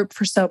started this group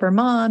for sober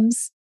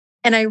moms.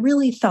 And I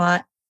really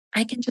thought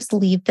I can just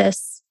leave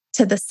this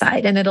to the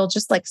side and it'll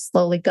just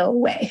slowly go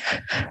away,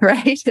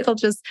 right?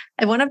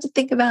 I won't have to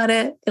think about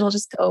it. It'll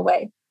just go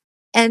away.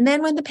 And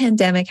then when the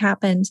pandemic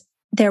happened,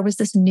 there was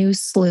this new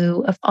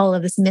slew of all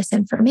of this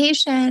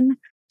misinformation,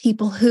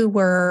 people who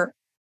were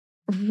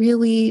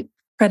really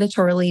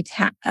predatorily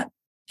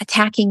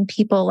attacking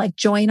people, like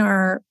join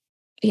our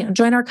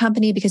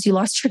company because you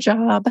lost your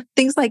job,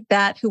 things like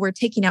that, who were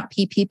taking out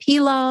PPP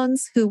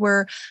loans, who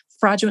were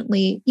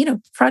fraudulently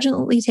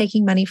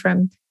taking money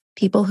from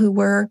people who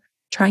were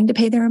trying to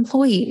pay their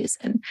employees.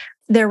 And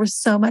there was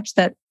so much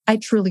that I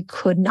truly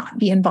could not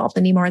be involved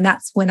anymore. And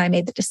that's when I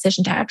made the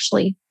decision to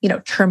actually,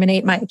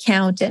 terminate my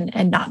account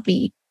and not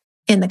be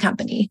in the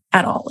company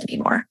at all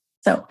anymore.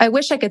 So I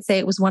wish I could say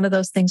it was one of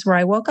those things where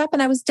I woke up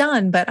and I was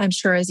done. But I'm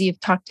sure as you've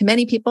talked to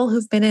many people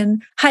who've been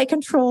in high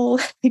control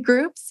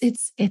groups, it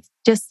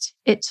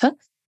took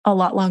a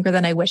lot longer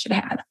than I wish it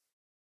had.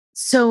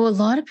 So a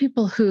lot of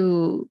people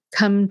who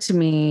come to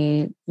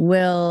me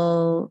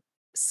will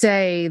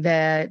say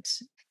that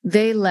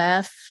they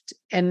left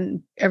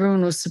and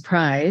everyone was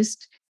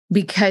surprised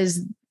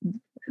because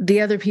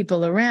the other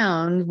people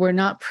around were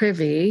not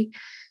privy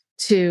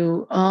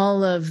to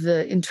all of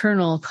the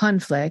internal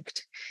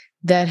conflict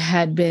that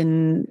had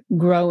been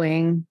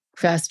growing,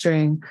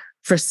 festering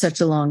for such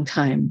a long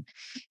time.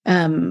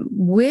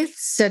 With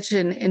such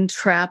an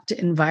entrapped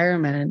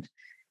environment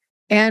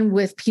and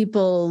with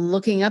people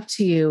looking up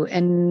to you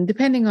and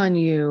depending on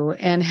you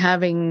and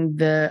having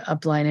the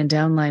upline and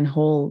downline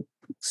whole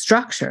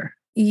structure,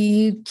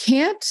 you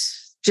can't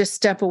just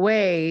step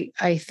away,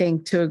 I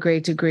think, to a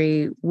great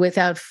degree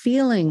without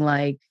feeling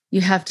like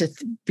you have to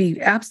be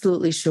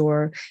absolutely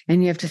sure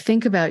and you have to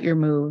think about your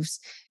moves.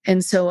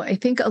 And so I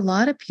think a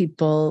lot of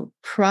people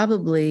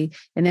probably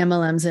in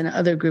MLMs and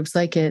other groups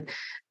like it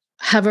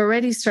have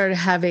already started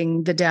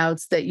having the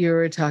doubts that you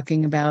were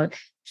talking about,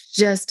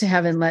 just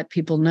haven't let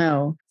people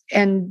know.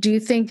 And do you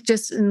think,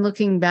 just in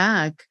looking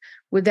back,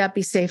 would that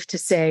be safe to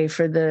say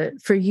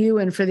for you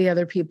and for the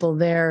other people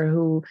there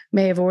who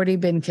may have already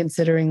been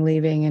considering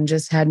leaving and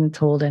just hadn't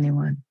told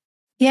anyone?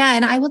 Yeah.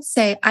 And I would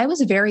say I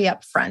was very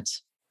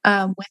upfront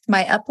with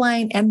my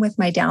upline and with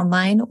my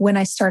downline when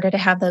I started to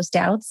have those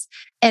doubts.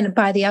 And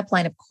by the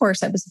upline, of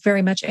course, I was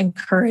very much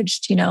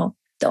encouraged, the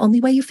only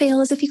way you fail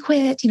is if you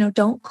quit,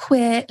 don't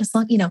quit. As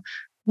long,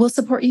 we'll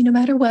support you no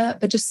matter what,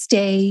 but just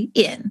stay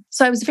in.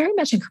 So I was very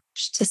much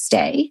encouraged to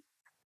stay.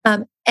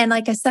 And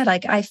like I said,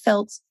 I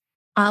felt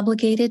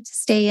obligated to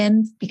stay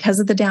in because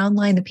of the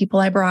downline, the people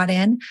I brought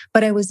in,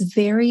 but I was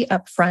very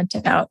upfront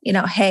about,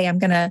 hey,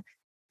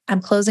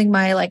 I'm closing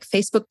my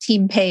Facebook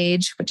team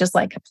page, which is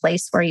like a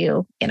place where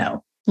you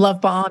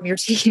love bomb your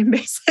team,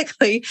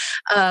 basically.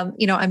 I'm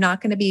not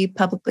going to be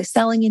publicly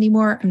selling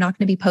anymore. I'm not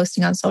going to be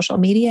posting on social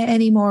media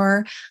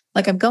anymore.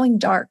 I'm going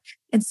dark.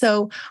 And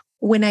so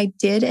when I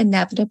did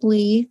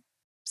inevitably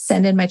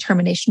send in my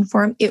termination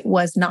form, it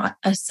was not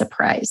a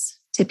surprise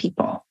to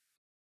people.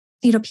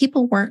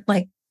 People weren't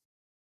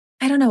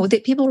I don't know,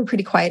 that people were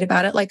pretty quiet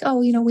about it.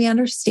 We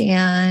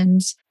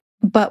understand.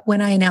 But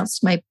when I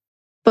announced my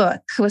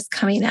book was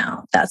coming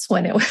out, that's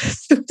when it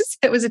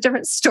was a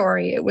different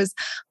story. It was,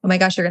 oh my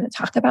gosh, you're going to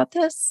talk about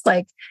this?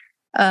 So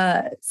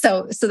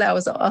that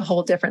was a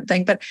whole different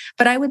thing. But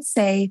I would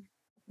say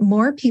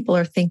more people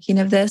are thinking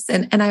of this.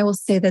 And I will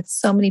say that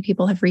so many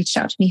people have reached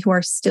out to me who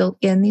are still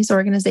in these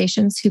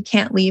organizations who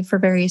can't leave for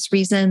various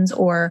reasons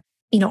or,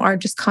 are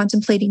just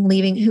contemplating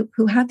leaving,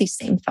 who have these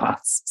same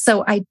thoughts.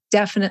 So I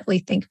definitely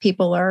think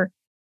people are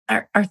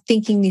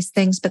thinking these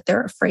things, but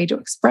they're afraid to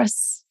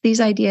express these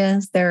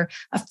ideas. They're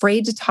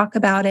afraid to talk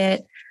about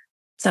it.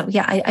 So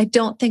yeah, I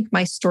don't think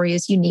my story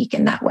is unique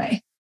in that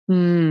way.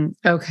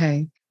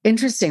 Okay.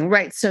 Interesting.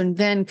 Right. So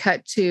then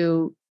cut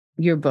to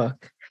your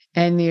book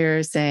and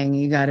you're saying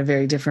you got a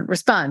very different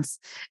response.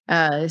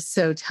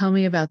 So tell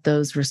me about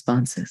those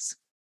responses.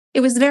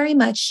 It was very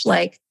much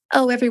like,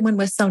 oh, everyone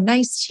was so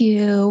nice to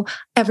you.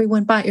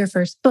 Everyone bought your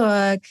first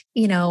book.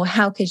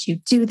 How could you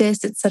do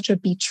this? It's such a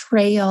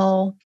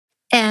betrayal.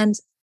 And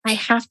I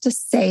have to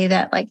say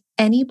that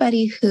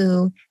anybody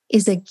who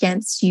is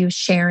against you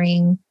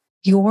sharing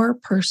your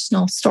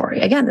personal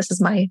story, again, this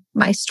is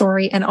my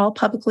story and all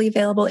publicly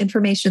available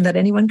information that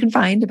anyone can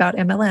find about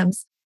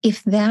MLMs.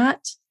 If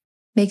that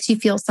makes you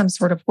feel some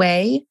sort of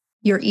way,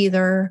 you're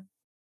either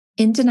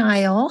in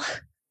denial,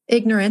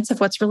 ignorance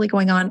of what's really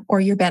going on, or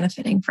you're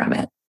benefiting from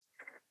it.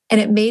 And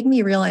it made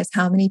me realize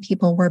how many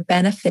people were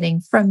benefiting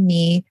from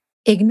me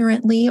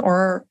ignorantly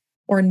or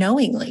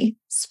knowingly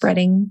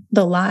spreading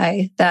the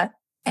lie that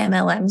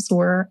MLMs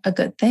were a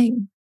good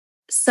thing.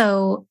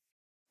 So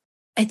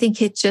I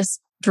think it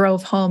just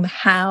drove home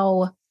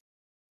how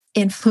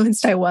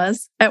influenced I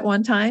was at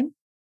one time,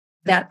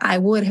 that I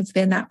would have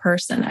been that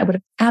person. I would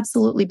have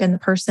absolutely been the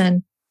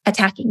person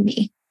attacking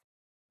me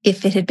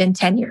if it had been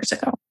 10 years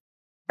ago,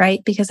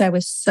 right? Because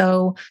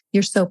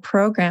you're so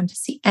programmed to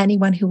see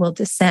anyone who will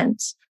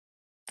dissent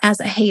as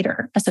a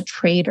hater, as a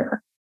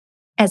traitor,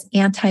 as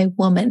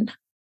anti-woman.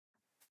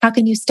 How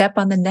can you step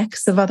on the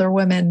necks of other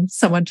women?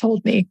 Someone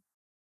told me.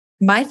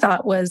 My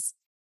thought was,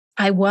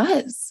 I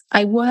was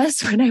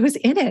when I was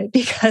in it,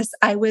 because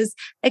I was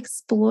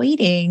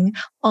exploiting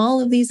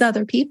all of these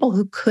other people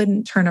who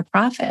couldn't turn a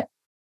profit.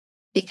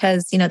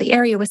 because, the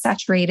area was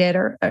saturated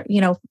or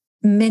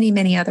many,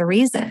 many other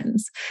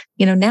reasons.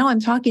 Now I'm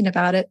talking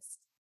about it,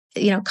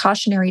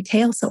 cautionary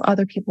tale so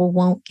other people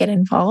won't get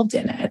involved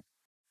in it.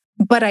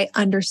 But I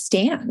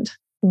understand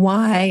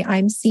why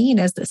I'm seen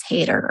as this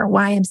hater or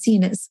why I'm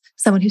seen as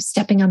someone who's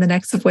stepping on the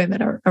necks of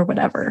women or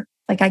whatever.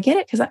 Like I get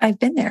it because I've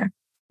been there.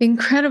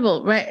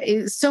 Incredible,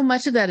 right? So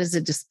much of that is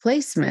a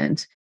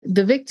displacement.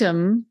 The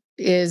victim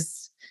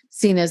is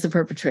seen as the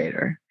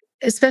perpetrator,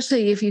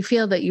 especially if you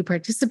feel that you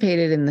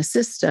participated in the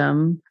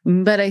system,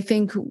 but I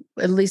think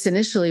at least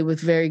initially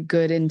with very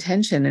good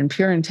intention and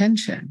pure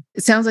intention.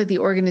 It sounds like the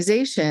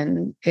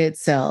organization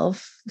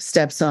itself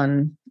steps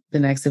on the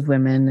necks of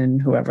women and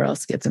whoever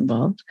else gets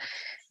involved.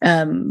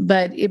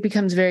 But it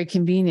becomes very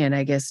convenient,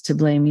 I guess, to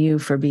blame you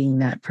for being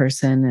that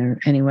person or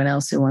anyone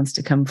else who wants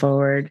to come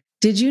forward.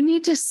 Did you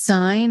need to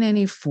sign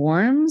any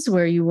forms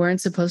where you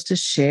weren't supposed to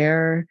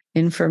share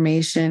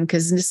information?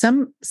 Because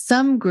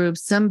some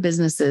groups, some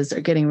businesses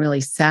are getting really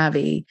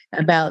savvy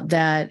about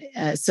that,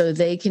 so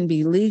they can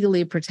be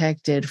legally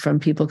protected from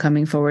people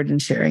coming forward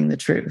and sharing the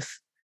truth.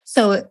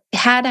 So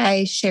had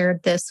I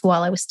shared this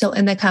while I was still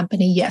in the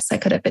company, yes, I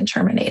could have been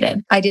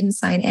terminated. I didn't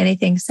sign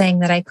anything saying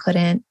that I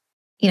couldn't,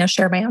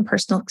 share my own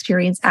personal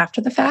experience after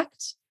the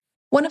fact.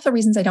 One of the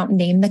reasons I don't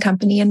name the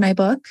company in my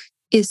book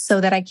is so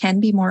that I can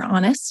be more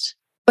honest.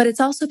 But it's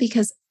also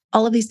because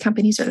all of these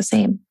companies are the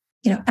same.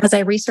 As I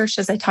researched,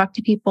 as I talked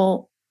to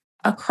people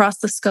across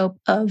the scope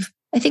of,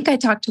 I think I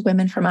talked to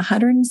women from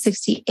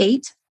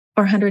 168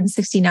 or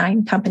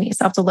 169 companies.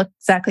 I'll have to look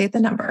exactly at the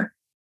number.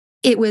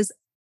 It was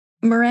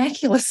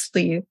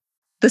miraculously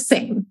the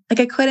same.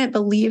 Like I couldn't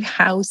believe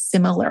how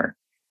similar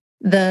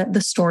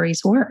the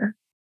stories were.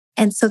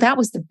 And so that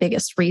was the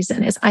biggest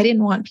reason is I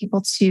didn't want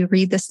people to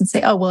read this and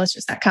say, oh, well, it's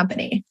just that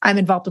company. I'm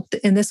involved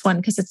in this one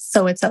because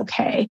it's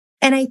okay.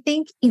 And I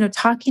think,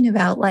 talking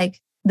about like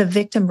the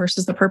victim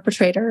versus the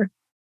perpetrator,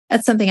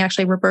 that's something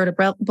actually Roberta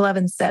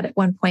Blevins said at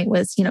one point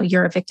was,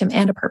 you're a victim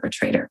and a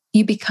perpetrator.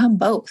 You become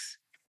both.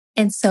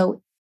 And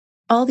so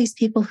all these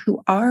people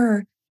who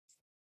are,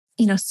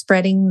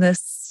 spreading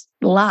this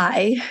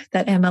lie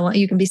that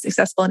you can be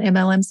successful in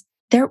MLMs,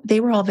 they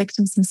were all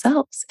victims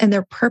themselves and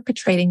they're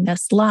perpetrating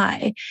this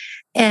lie.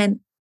 And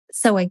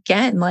so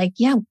again,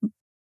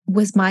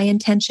 was my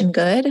intention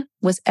good?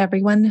 Was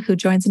everyone who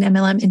joins an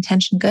MLM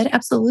intention good?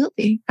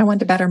 Absolutely. I wanted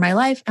to better my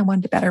life. I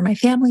wanted to better my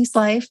family's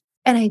life.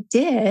 And I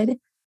did.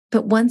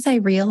 But once I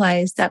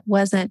realized that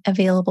wasn't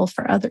available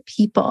for other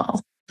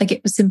people,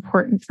 it was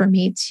important for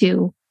me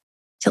to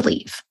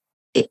leave.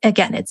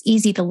 Again, it's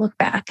easy to look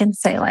back and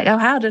say oh,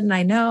 how didn't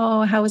I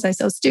know? How was I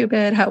so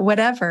stupid?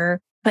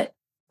 Whatever. But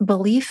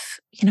belief,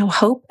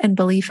 hope and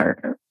belief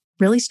are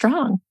really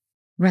strong.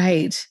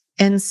 Right.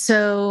 And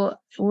so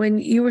when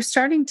you were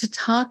starting to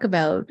talk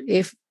about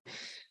if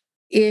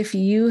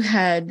you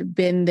had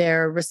been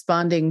there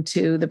responding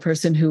to the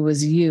person who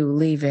was you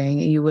leaving,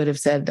 you would have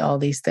said all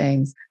these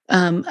things.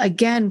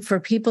 Again, for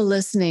people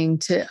listening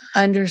to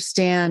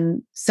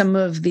understand some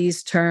of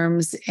these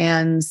terms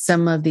and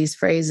some of these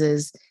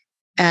phrases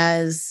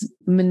as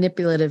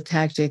manipulative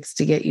tactics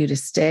to get you to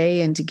stay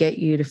and to get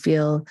you to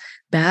feel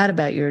bad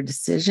about your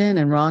decision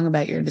and wrong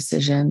about your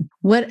decision,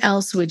 what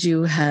else would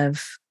you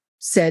have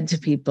said to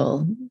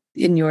people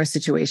in your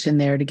situation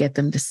there to get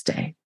them to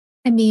stay?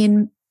 I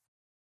mean,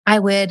 I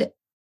would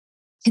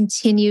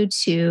continue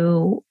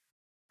to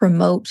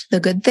promote the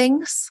good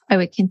things. I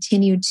would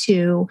continue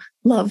to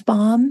love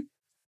bomb,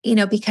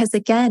 because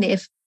again,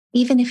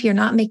 even if you're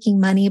not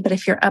making money, but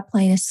if your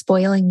upline is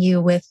spoiling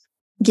you with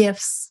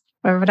gifts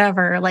or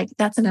whatever,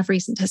 that's enough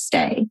reason to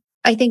stay.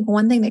 I think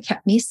one thing that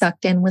kept me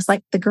sucked in was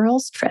the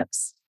girls'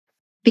 trips,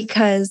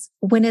 because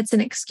when it's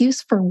an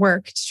excuse for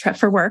work,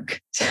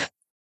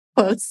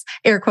 quotes,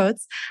 air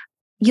quotes,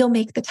 you'll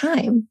make the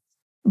time.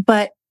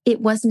 But it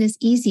wasn't as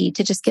easy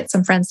to just get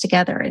some friends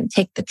together and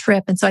take the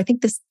trip. And so I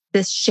think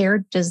this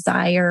shared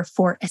desire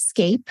for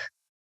escape,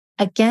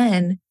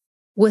 again,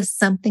 was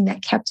something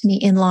that kept me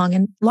in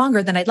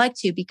longer than I'd like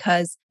to,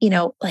 because,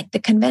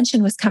 the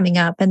convention was coming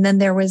up and then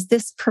there was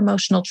this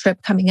promotional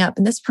trip coming up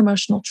and this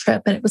promotional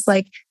trip. And it was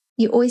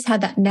you always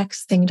had that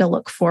next thing to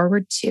look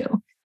forward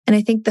to. And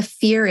I think the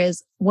fear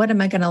is, what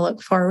am I going to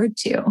look forward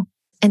to?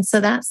 And so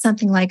that's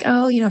something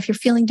if you're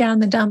feeling down in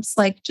the dumps,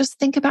 just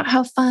think about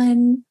how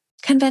fun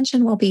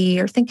convention will be,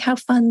 or think how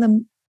fun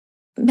the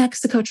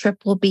Mexico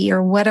trip will be,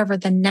 or whatever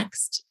the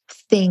next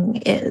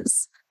thing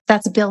is.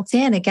 That's built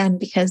in again,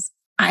 because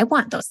I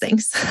want those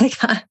things.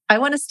 I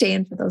want to stay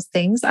in for those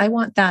things. I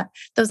want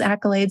those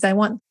accolades. I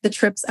want the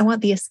trips. I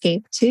want the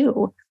escape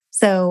too.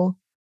 So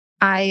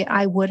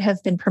I would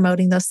have been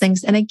promoting those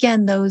things. And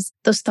again, those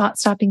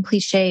thought-stopping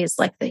cliches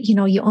that,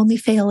 you only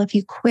fail if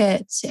you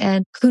quit,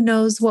 and who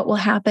knows what will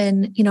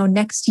happen,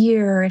 next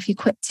year if you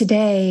quit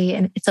today.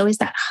 And it's always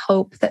that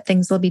hope that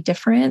things will be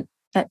different.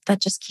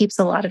 That just keeps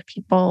a lot of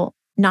people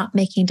not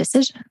making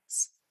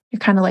decisions. You're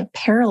kind of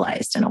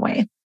paralyzed in a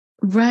way.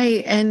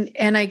 Right.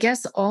 And I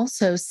guess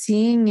also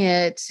seeing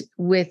it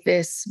with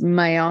this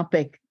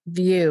myopic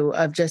view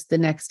of just the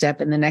next step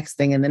and the next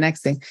thing and the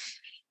next thing.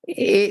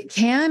 it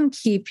can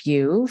keep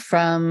you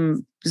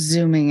from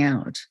zooming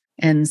out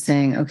and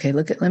saying, okay,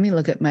 let me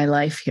look at my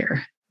life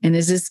here. And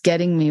is this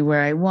getting me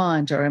where I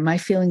want? Or am I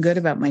feeling good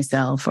about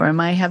myself? Or am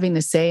I having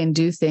to say and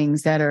do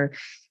things that are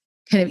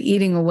kind of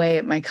eating away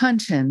at my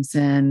conscience?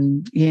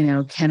 And,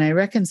 can I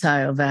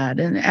reconcile that?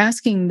 And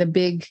asking the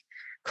big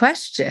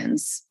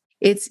questions.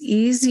 It's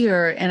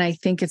easier, and I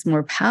think it's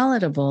more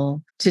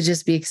palatable to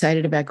just be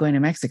excited about going to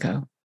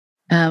Mexico.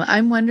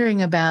 I'm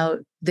wondering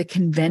about the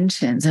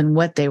conventions and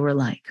what they were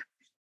like.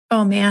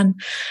 Oh, man.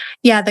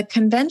 Yeah, the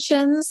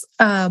conventions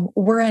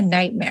were a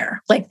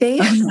nightmare. Like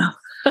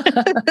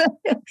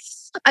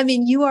I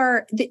mean,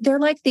 they're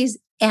like these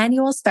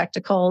annual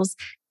spectacles,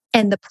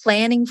 and the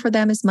planning for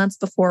them is months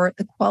before.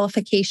 The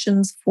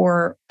qualifications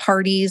for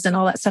parties and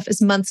all that stuff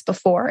is months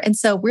before. And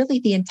so really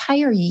the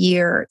entire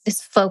year is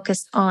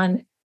focused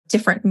on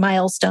different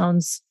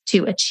milestones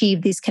to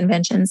achieve these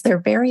conventions. They're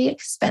very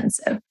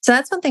expensive. So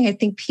that's one thing I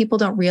think people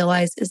don't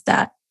realize is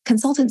that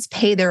consultants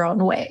pay their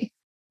own way.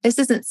 This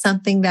isn't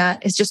something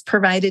that is just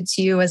provided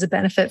to you as a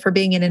benefit for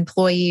being an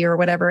employee or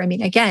whatever. I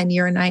mean, again,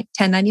 you're a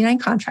 1099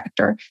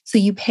 contractor, so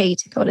you pay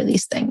to go to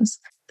these things.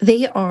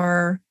 They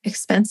are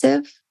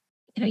expensive.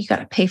 You got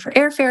to pay for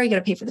airfare, you got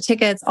to pay for the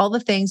tickets, all the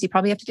things. You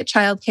probably have to get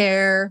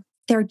childcare.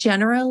 They're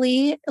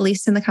generally, at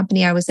least in the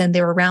company I was in,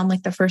 they were around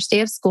like the first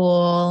day of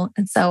school.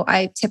 And so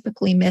I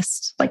typically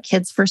missed like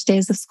kids' first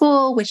days of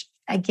school, which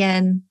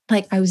again,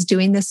 like I was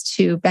doing this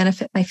to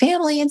benefit my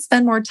family and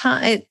spend more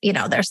time.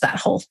 There's that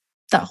whole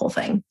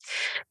thing.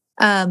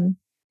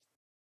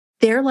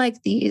 They're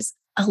like these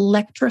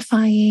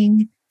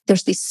electrifying,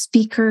 there's these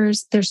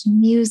speakers, there's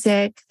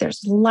music,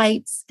 there's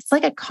lights. It's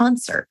like a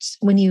concert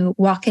when you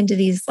walk into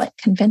these like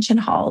convention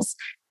halls.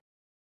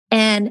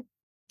 And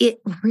it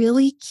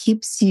really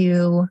keeps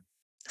you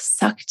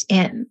sucked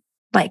in.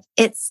 Like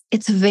it's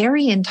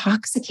very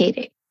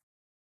intoxicating.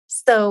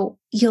 So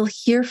you'll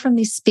hear from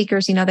these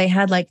speakers, they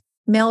had like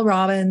Mel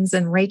Robbins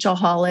and Rachel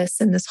Hollis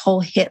and this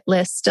whole hit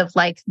list of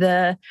like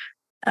the,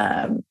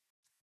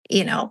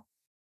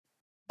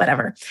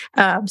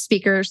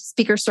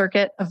 speaker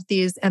circuit of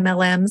these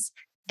MLMs.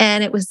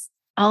 And it was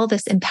all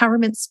this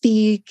empowerment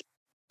speak,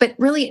 but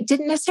really it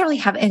didn't necessarily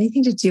have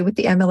anything to do with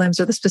the MLMs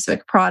or the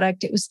specific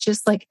product. It was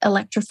just like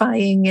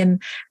electrifying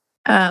and,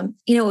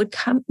 it would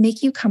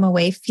make you come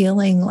away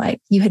feeling like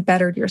you had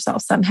bettered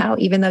yourself somehow,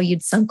 even though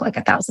you'd sunk like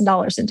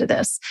 $1,000 into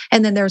this.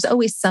 And then there's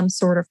always some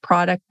sort of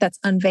product that's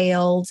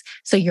unveiled.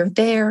 So you're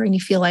there and you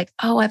feel like,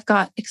 oh, I've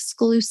got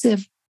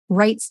exclusive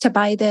rights to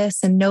buy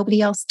this and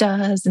nobody else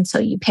does. And so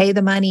you pay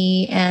the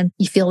money and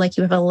you feel like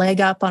you have a leg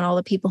up on all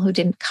the people who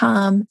didn't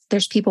come.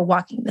 There's people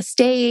walking the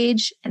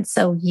stage. And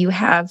so you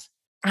have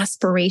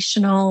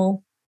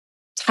aspirational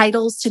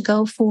titles to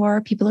go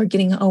for. People are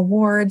getting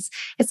awards.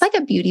 It's like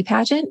a beauty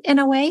pageant in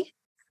a way,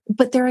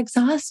 but they're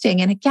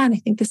exhausting. And again, I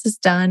think this is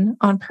done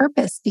on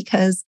purpose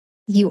because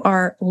you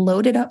are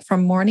loaded up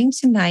from morning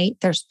to night.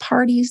 There's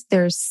parties,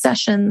 there's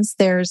sessions,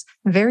 there's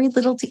very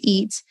little to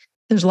eat.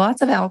 There's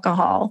lots of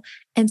alcohol.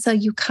 And so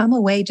you come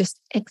away just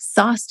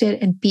exhausted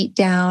and beat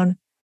down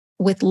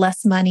with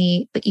less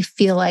money, but you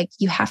feel like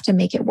you have to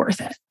make it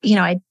worth it.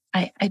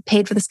 I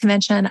paid for this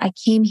convention. I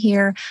came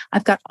here.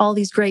 I've got all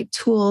these great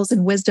tools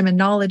and wisdom and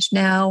knowledge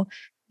now.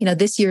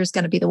 This year is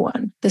going to be the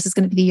one. This is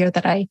going to be the year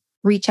that I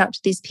reach out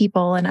to these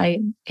people.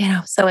 And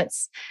so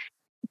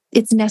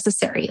it's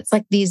necessary. It's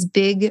like these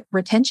big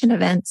retention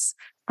events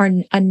are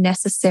a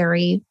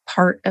necessary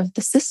part of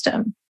the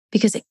system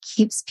because it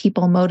keeps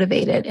people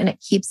motivated and it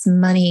keeps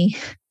money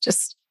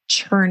just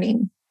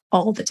churning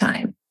all the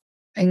time.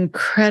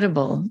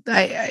 Incredible.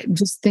 I'm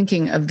just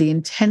thinking of the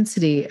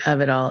intensity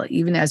of it all,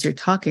 even as you're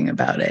talking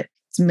about it.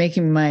 It's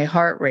making my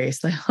heart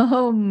race. Like,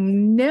 oh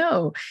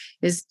no,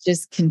 it's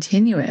just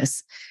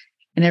continuous.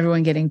 And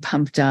everyone getting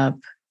pumped up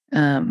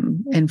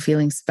and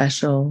feeling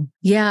special.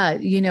 Yeah,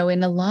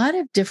 in a lot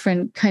of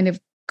different kind of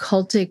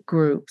cultic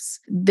groups,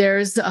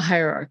 there's a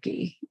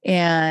hierarchy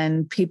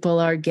and people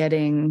are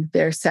getting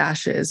their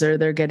sashes or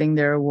they're getting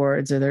their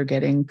awards or they're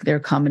getting their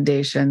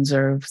commendations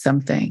or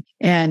something.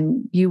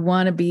 And you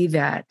want to be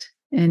that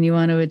and you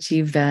want to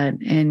achieve that.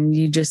 And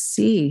you just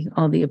see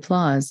all the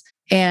applause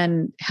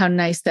and how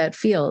nice that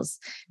feels.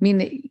 I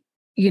mean,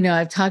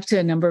 I've talked to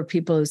a number of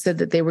people who said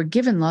that they were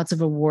given lots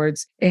of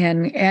awards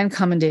and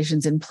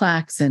commendations and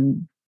plaques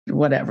and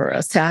whatever,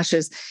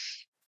 sashes.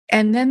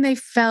 And then they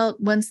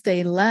felt once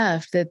they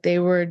left that they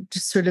were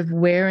just sort of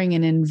wearing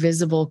an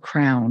invisible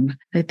crown,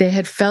 that they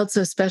had felt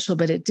so special,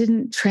 but it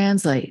didn't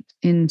translate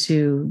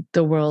into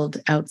the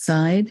world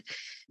outside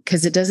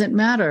because it doesn't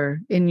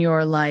matter in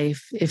your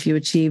life if you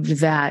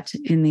achieved that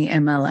in the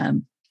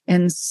MLM.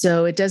 And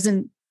so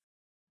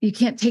you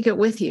can't take it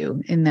with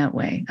you in that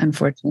way,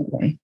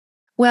 unfortunately.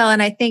 Well,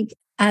 and I think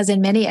as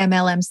in many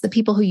MLMs, the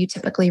people who you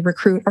typically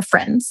recruit are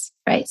friends,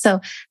 right? So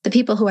the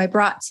people who I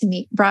brought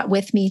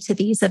with me to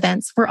these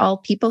events were all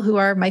people who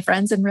are my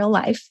friends in real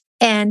life.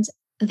 And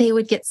they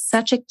would get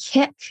such a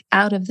kick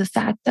out of the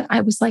fact that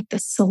I was like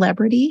this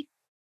celebrity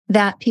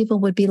that people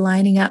would be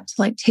lining up to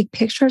like take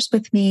pictures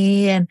with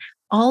me and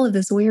all of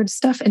this weird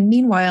stuff. And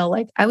meanwhile,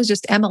 like I was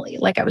just Emily,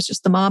 like I was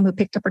just the mom who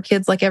picked up her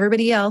kids like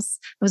everybody else.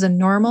 I was a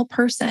normal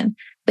person,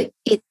 but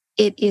it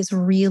is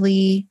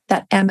really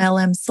that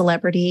MLM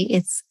celebrity.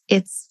 It's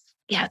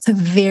a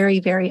very,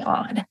 very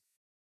odd.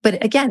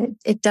 But again,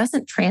 it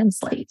doesn't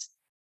translate.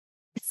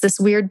 It's this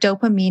weird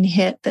dopamine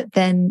hit that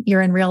then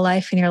you're in real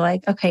life and you're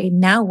like, okay,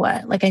 now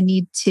what? Like I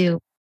need to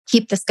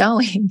keep this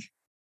going.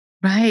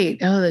 Right.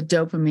 Oh, the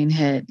dopamine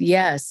hit.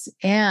 Yes.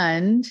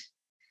 And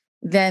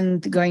then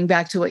going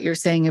back to what you're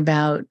saying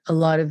about a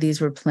lot of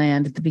these were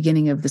planned at the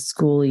beginning of the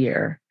school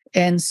year.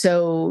 And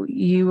so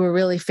you were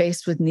really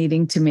faced with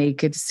needing to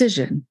make a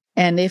decision.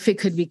 And if it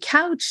could be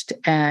couched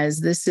as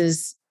this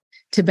is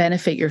to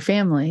benefit your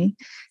family,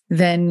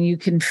 then you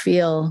can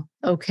feel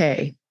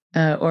okay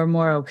or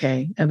more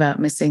okay about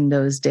missing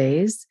those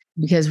days.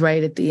 Because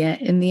right at the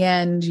end, in the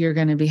end, you're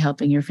going to be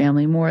helping your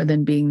family more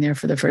than being there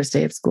for the first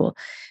day of school.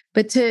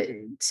 But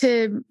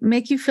to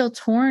make you feel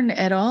torn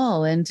at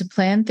all and to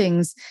plan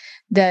things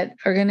that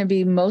are going to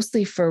be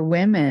mostly for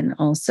women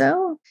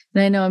also.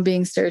 And I know I'm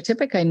being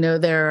stereotypic. I know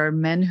there are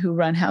men who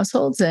run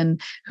households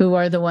and who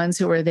are the ones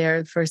who are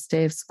there the first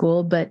day of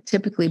school, but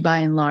typically by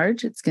and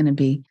large, it's going to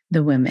be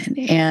the women.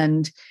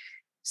 And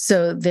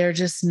so they're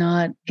just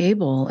not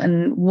able.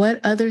 And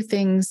what other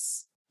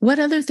things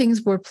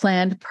were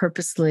planned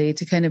purposely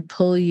to kind of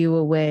pull you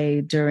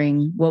away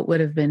during what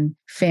would have been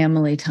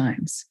family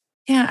times?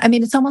 Yeah. I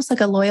mean, it's almost like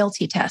a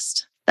loyalty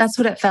test. That's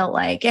what it felt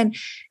like.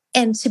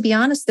 And to be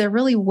honest, there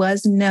really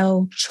was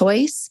no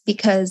choice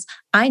because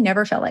I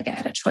never felt like I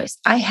had a choice.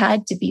 I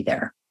had to be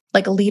there.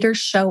 Like leaders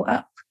show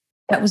up.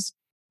 That was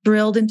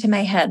drilled into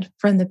my head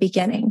from the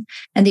beginning.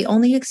 And the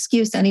only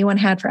excuse anyone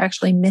had for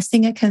actually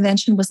missing a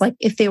convention was like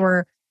if they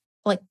were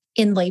like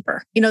in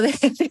labor,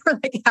 if they were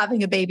like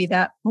having a baby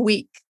that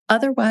week.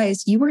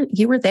 Otherwise, you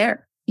were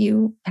there.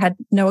 You had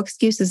no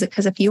excuses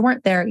because if you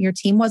weren't there, your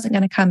team wasn't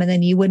going to come and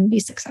then you wouldn't be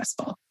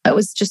successful. It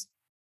was just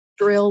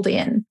drilled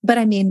in. But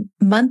I mean,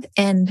 month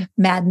end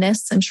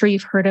madness. I'm sure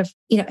you've heard of,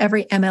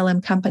 every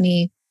MLM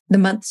company, the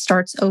month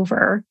starts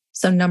over.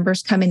 So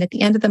numbers come in at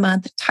the end of the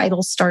month,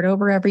 titles start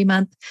over every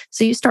month.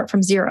 So you start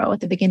from zero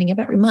at the beginning of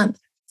every month.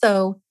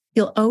 So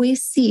you'll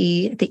always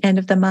see at the end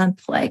of the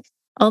month, like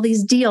all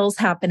these deals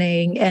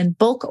happening and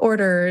bulk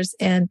orders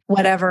and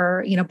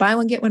whatever, buy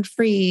one, get one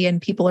free.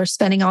 And people are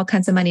spending all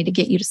kinds of money to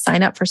get you to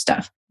sign up for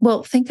stuff.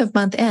 Well, think of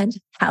month end,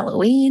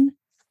 Halloween,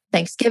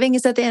 Thanksgiving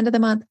is at the end of the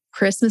month.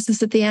 Christmas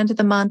is at the end of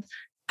the month.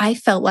 I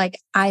felt like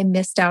I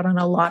missed out on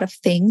a lot of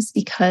things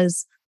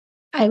because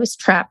I was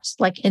trapped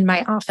like in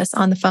my office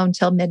on the phone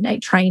till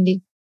midnight trying to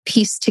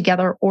piece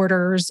together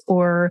orders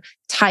or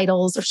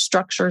titles or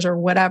structures or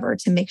whatever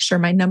to make sure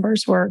my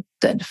numbers were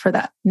good for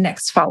that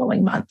next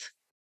following month.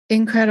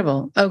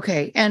 Incredible.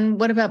 Okay. And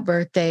what about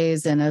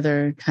birthdays and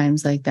other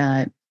times like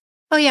that?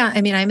 Oh, yeah.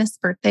 I mean, I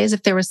missed birthdays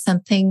if there was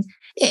something.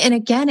 And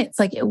again, it's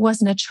like, it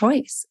wasn't a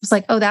choice. It was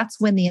like, oh, that's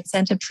when the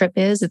incentive trip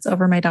is. It's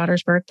over my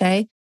daughter's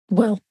birthday.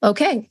 Well,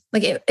 okay.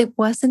 Like it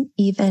wasn't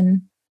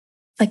even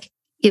like,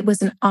 it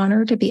was an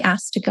honor to be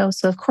asked to go.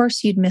 So of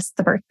course you'd miss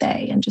the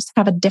birthday and just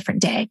have a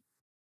different day,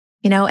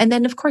 and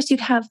then of course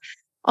you'd have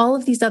all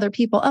of these other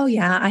people. Oh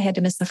yeah, I had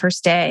to miss the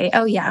first day.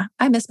 Oh yeah,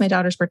 I missed my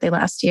daughter's birthday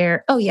last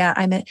year. Oh yeah,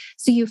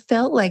 so you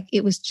felt like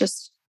it was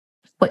just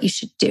what you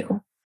should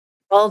do.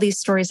 All these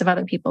stories of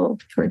other people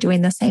who are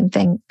doing the same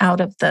thing out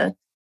of the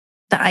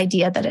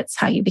idea that it's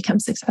how you become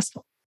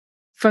successful.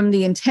 From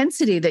the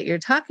intensity that you're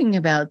talking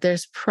about,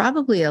 there's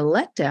probably a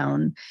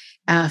letdown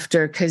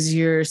after because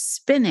you're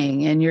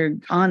spinning and you're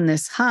on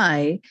this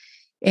high.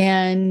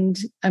 And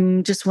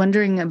I'm just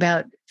wondering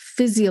about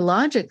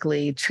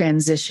physiologically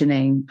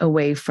transitioning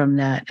away from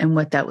that and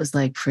what that was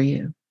like for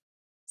you.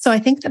 So I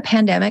think the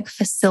pandemic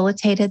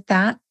facilitated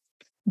that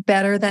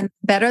better than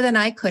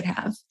I could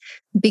have,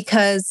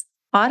 because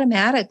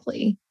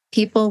automatically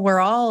people were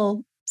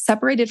all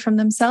separated from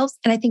themselves.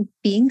 And I think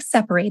being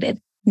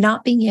separated,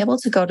 not being able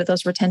to go to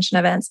those retention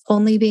events,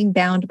 only being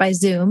bound by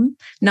Zoom,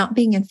 not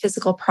being in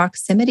physical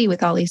proximity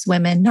with all these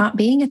women, not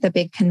being at the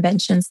big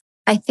conventions,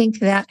 I think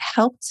that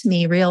helped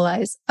me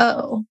realize,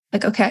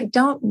 okay, I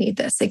don't need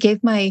this. It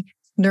gave my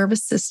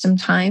nervous system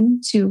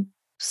time to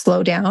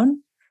slow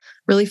down,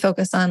 really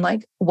focus on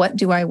like, what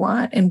do I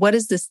want? And what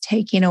is this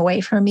taking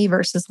away from me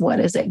versus what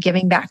is it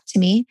giving back to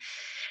me?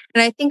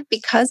 And I think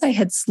because I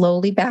had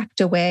slowly backed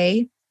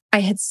away,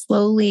 I had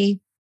slowly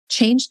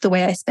changed the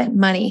way I spent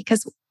money.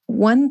 Because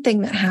one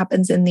thing that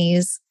happens in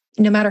these,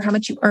 no matter how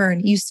much you earn,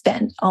 you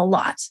spend a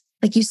lot.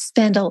 Like you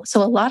spend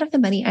so a lot of the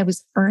money I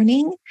was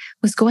earning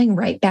was going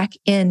right back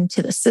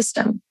into the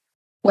system,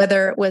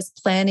 whether it was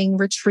planning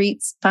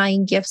retreats,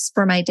 buying gifts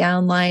for my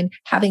downline,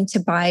 having to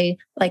buy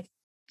like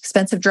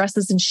expensive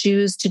dresses and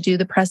shoes to do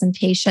the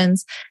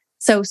presentations.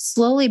 So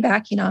slowly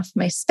backing off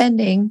my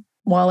spending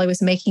while I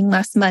was making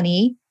less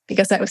money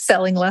because I was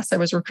selling less, I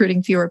was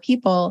recruiting fewer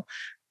people,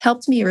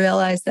 helped me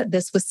realize that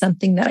this was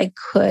something that I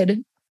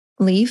could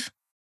leave.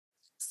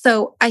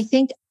 So I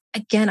think,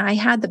 again, I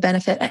had the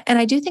benefit, and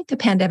I do think the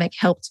pandemic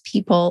helped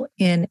people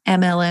in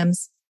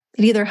MLMs.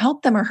 It either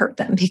helped them or hurt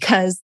them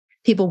because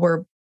people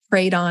were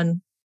preyed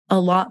on a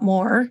lot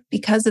more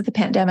because of the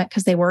pandemic,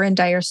 because they were in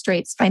dire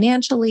straits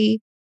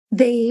financially.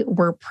 They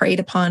were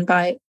preyed upon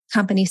by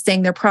companies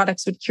saying their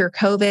products would cure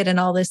COVID and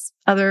all this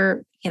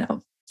other,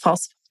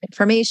 false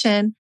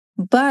information.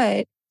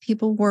 But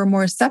people were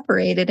more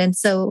separated. And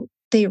so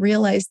they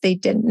realized they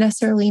didn't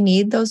necessarily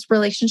need those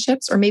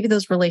relationships, or maybe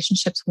those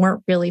relationships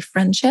weren't really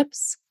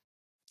friendships.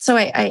 So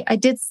I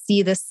did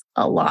see this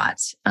a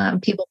lot.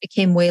 People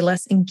became way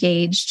less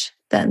engaged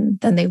than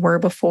they were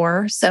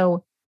before.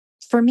 So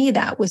for me,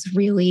 that was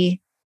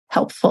really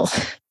helpful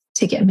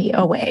to get me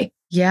away.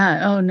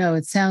 Yeah. Oh no,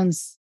 it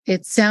sounds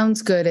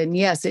good. And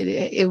yes,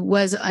 it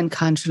was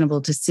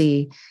unconscionable to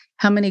see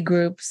how many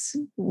groups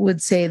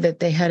would say that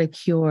they had a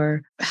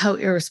cure, how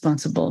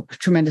irresponsible,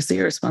 tremendously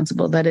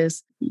irresponsible that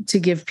is, to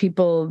give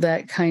people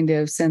that kind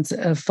of sense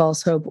of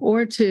false hope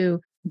or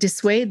to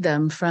dissuade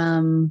them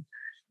from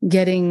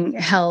getting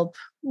help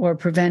or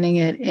preventing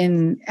it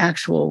in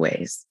actual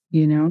ways,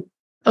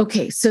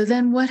 Okay, so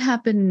then what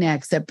happened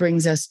next that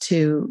brings us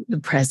to the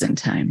present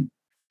time?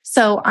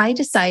 So I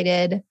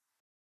decided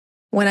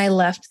when I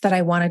left that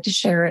I wanted to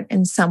share it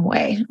in some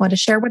way. I wanted to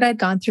share what I'd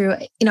gone through.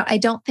 I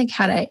don't think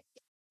had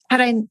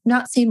I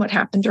not seen what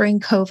happened during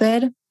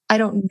COVID, I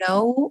don't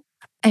know.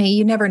 I mean,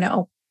 you never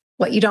know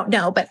what you don't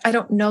know, but I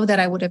don't know that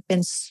I would have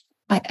been,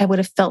 I would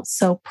have felt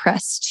so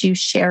pressed to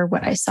share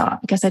what I saw,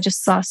 because I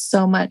just saw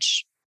so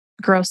much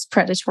gross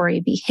predatory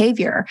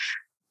behavior,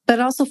 but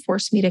also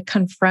forced me to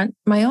confront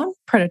my own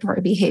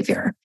predatory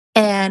behavior.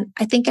 And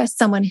I think as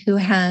someone who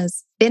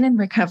has been in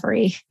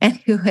recovery and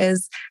who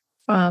has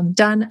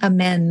done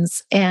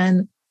amends,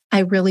 and I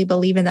really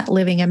believe in that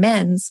living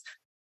amends,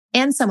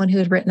 and someone who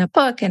had written a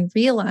book and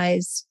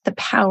realized the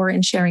power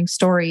in sharing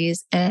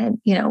stories and,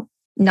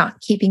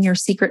 not keeping your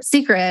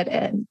secret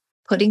and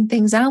putting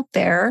things out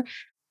there,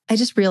 I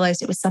just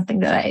realized it was something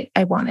that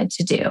I wanted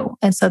to do.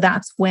 And so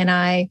that's when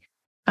I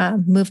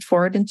moved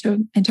forward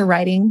into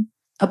writing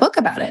a book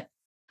about it.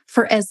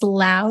 For as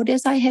loud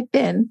as I had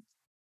been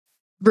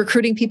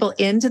recruiting people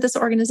into this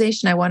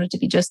organization, I wanted to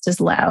be just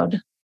as loud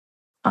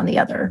on the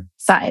other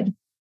side.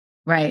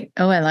 Right.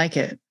 Oh, I like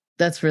it.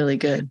 That's really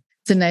good.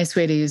 It's a nice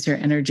way to use your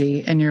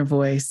energy and your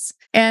voice.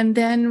 And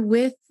then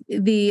with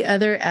the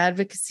other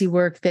advocacy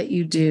work that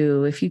you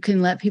do, if you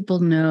can let people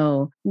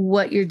know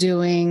what you're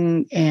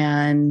doing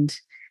and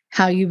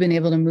how you've been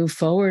able to move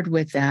forward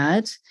with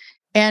that.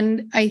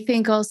 And I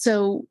think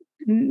also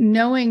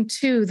knowing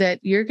too that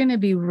you're going to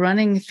be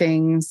running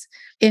things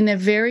in a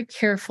very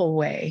careful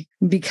way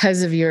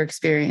because of your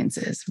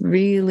experiences,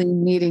 really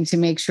needing to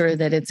make sure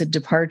that it's a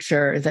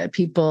departure, that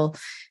people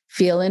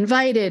feel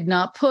invited,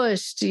 not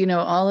pushed,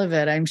 all of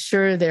it. I'm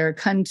sure there are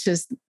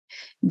conscious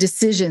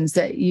decisions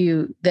that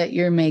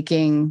you're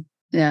making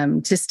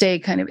to stay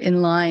kind of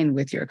in line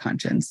with your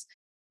conscience.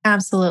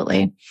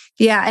 Absolutely.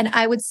 Yeah. And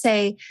I would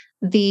say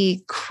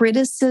the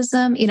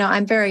criticism,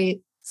 I'm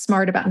very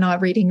smart about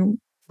not reading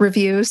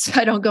reviews.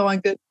 I don't go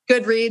on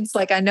Goodreads.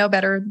 Like, I know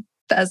better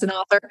as an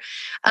author.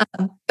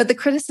 But the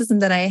criticism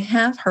that I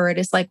have heard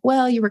is like,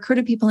 well, you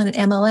recruited people in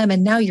an MLM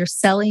and now you're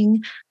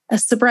selling a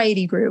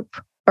sobriety group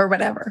or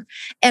whatever.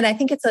 And I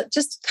think it's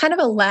just kind of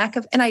a lack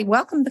of, and I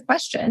welcome the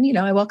question,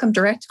 I welcome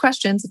direct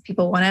questions if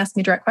people want to ask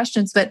me direct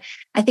questions, but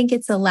I think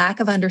it's a lack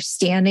of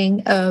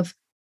understanding of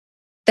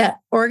that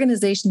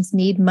organizations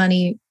need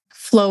money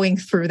flowing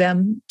through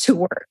them to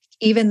work.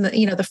 Even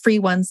the free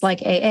ones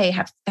like AA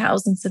have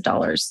thousands of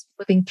dollars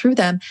moving through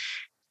them.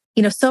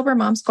 Sober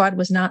Mom Squad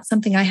was not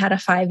something I had a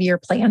 5-year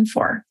plan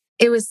for.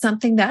 It was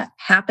something that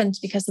happened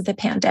because of the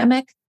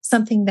pandemic,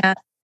 something that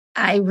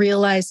I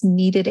realized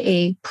needed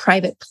a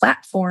private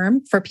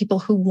platform for people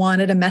who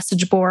wanted a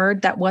message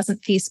board that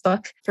wasn't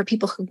Facebook, for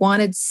people who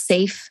wanted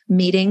safe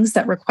meetings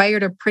that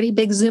required a pretty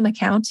big Zoom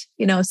account,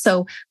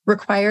 so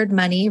required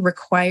money,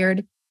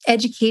 required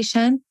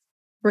education,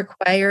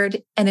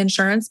 required an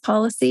insurance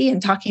policy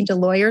and talking to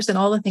lawyers and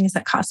all the things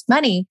that cost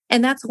money.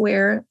 And that's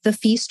where the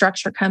fee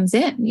structure comes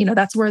in.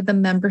 That's where the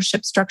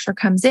membership structure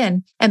comes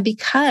in. And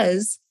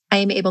because I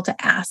am able to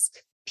ask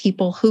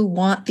people who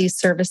want these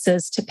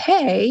services to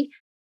pay,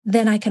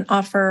 then I can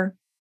offer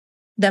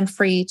them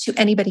free to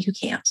anybody who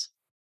can't.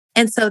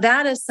 And so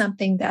that is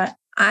something that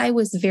I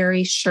was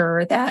very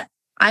sure that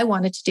I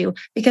wanted to do,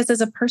 because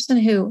as a person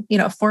who,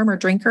 a former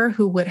drinker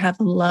who would have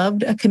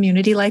loved a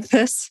community like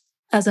this,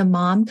 as a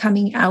mom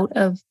coming out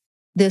of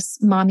this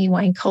mommy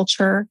wine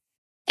culture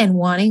and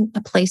wanting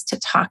a place to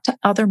talk to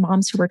other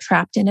moms who were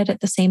trapped in it at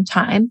the same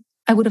time,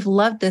 I would have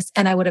loved this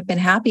and I would have been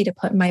happy to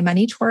put my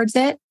money towards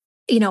it.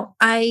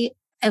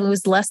 It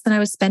was less than I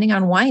was spending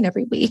on wine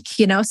every week,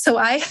 so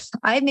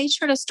I made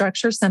sure to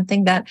structure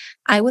something that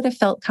I would have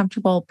felt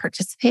comfortable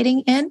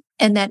participating in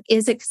and that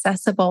is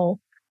accessible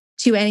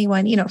to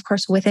anyone, of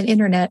course, with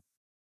internet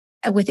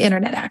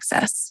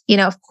access.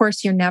 Of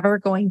course, you're never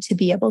going to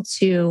be able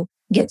to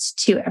get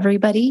to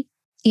everybody.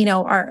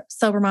 Our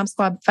Sober Mom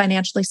Squad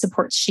financially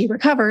supports She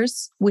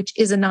Recovers, which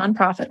is a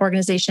nonprofit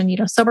organization.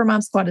 Sober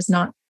Mom Squad is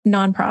not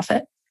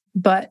nonprofit,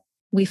 but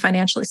we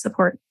financially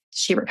support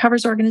She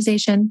Recovers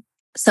organization.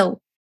 So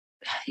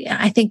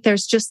I think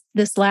there's just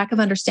this lack of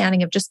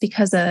understanding of just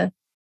because a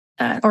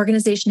an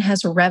organization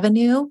has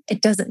revenue,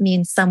 it doesn't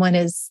mean someone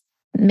is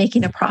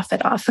making a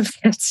profit off of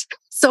it.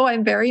 So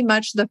I'm very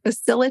much the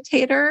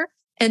facilitator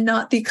and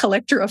not the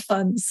collector of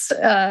funds,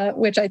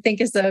 which I think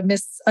is a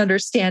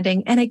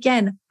misunderstanding. And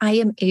again, I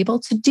am able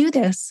to do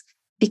this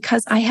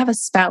because I have a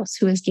spouse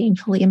who is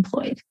gainfully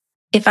employed.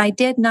 If I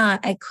did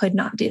not, I could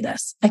not do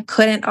this. I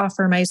couldn't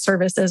offer my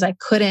services. I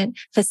couldn't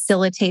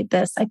facilitate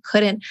this. I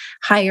couldn't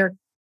hire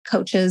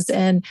coaches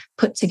and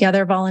put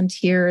together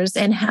volunteers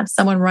and have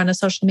someone run a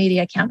social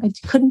media account. I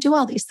couldn't do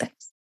all these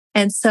things.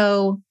 And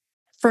so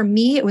for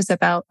me, it was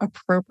about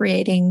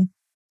appropriating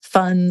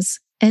funds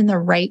in the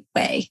right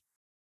way,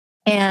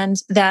 and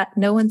that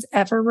no one's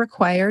ever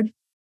required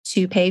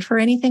to pay for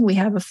anything. We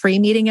have a free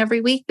meeting every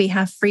week. We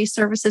have free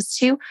services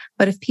too.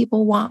 But if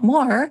people want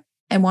more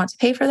and want to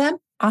pay for them,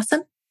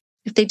 awesome.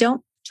 If they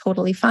don't,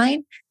 totally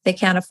fine. They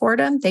can't afford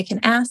them. They can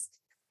ask.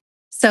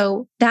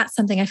 So that's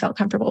something I felt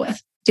comfortable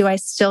with. Do I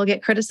still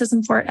get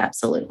criticism for it?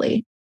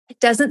 Absolutely. It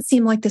doesn't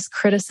seem like this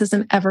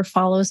criticism ever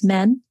follows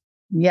men.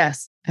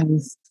 Yes, I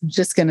was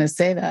just going to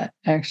say that,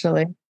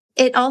 actually.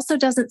 It also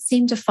doesn't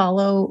seem to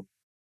follow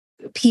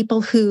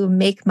people who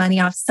make money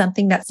off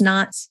something that's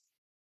not,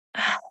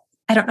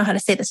 I don't know how to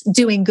say this,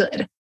 doing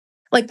good.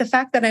 Like the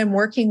fact that I'm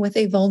working with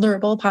a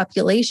vulnerable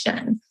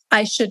population,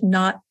 I should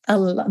not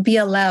be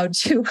allowed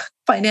to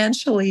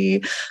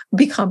financially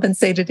be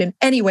compensated in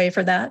any way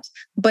for that.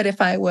 But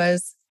if I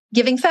was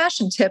giving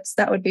fashion tips,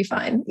 that would be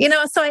fine.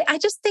 So I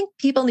just think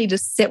people need to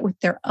sit with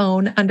their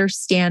own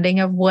understanding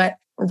of what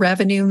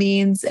revenue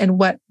means and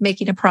what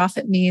making a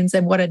profit means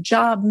and what a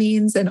job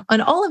means and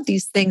all of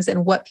these things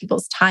and what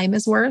people's time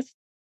is worth.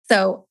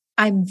 So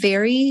I'm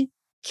very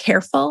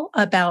careful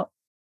about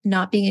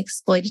not being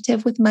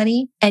exploitative with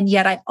money. And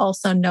yet I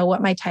also know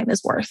what my time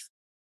is worth.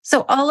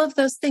 So all of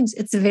those things,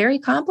 it's very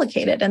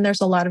complicated and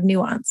there's a lot of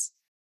nuance.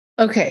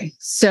 Okay.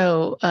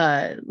 So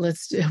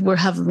we're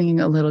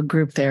having a little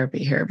group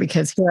therapy here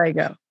because here I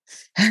go.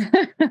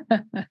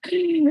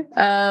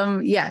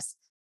 Yes,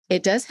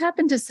 it does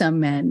happen to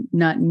some men,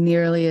 not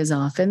nearly as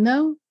often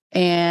though.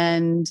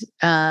 And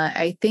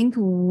I think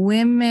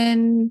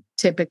women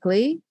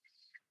typically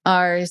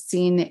are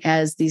seen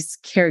as these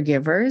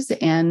caregivers,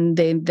 and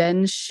they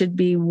then should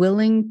be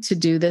willing to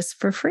do this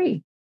for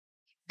free,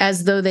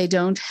 as though they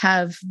don't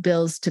have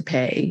bills to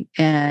pay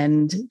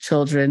and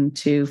children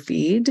to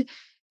feed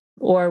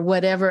or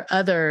whatever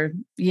other,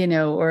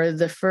 or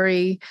the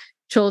furry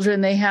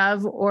children they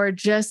have, or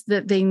just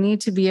that they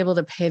need to be able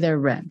to pay their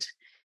rent.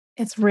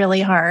 It's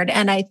really hard.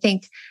 And I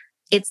think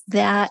it's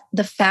that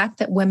the fact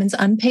that women's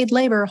unpaid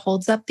labor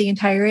holds up the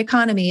entire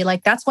economy.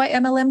 Like that's why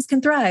MLMs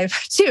can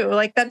thrive too.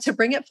 Like that, to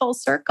bring it full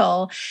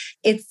circle,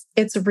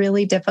 it's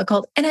really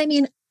difficult. And I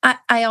mean,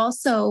 I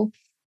also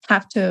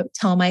have to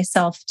tell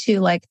myself too,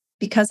 like,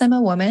 because I'm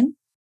a woman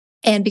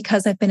and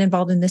because I've been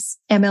involved in this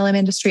MLM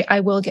industry, I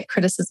will get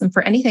criticism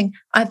for anything.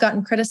 I've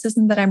gotten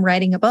criticism that I'm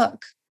writing a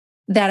book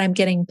that I'm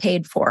getting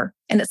paid for.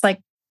 And it's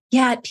like,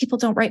 yeah, people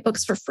don't write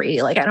books for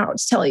free. Like, I don't know what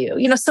to tell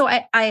you. So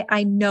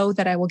I know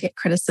that I will get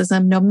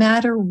criticism no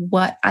matter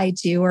what I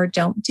do or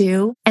don't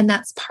do. And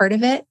that's part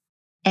of it.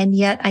 And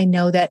yet I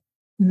know that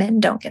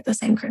men don't get the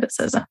same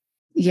criticism.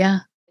 Yeah.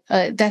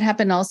 That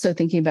happened also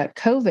thinking about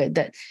COVID,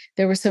 that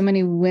there were so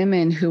many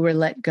women who were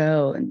let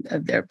go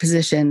of their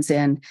positions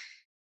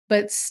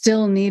but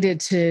still needed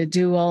to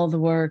do all the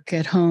work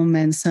at home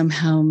and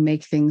somehow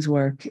make things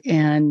work.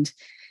 And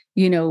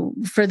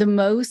for the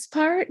most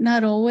part,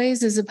 not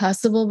always is it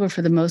possible, but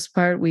for the most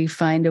part, we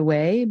find a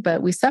way,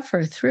 but we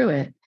suffer through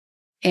it.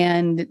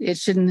 And it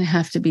shouldn't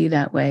have to be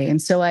that way.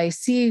 And so I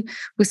see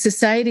with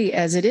society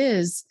as it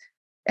is,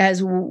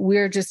 as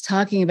we're just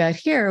talking about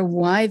here,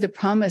 why the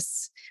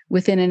promise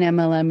within an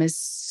MLM is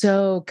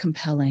so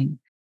compelling.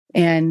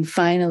 And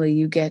finally,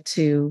 you get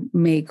to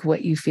make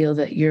what you feel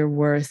that you're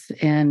worth,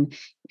 and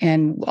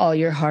all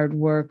your hard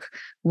work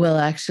will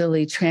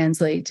actually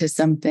translate to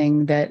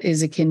something that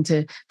is akin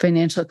to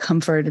financial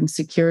comfort and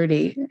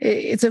security.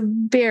 It's a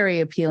very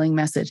appealing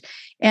message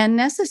and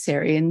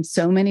necessary in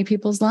so many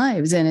people's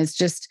lives. And it's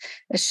just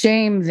a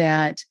shame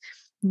that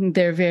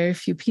there are very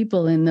few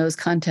people in those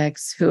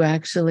contexts who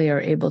actually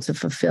are able to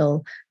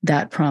fulfill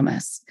that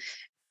promise.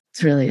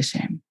 It's really a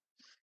shame.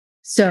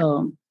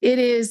 So it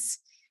is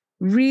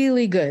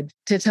really good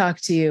to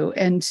talk to you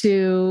and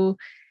to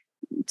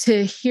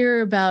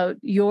hear about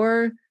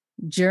your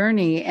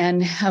journey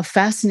and how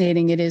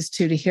fascinating it is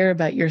to hear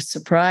about your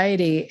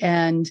sobriety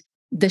and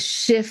the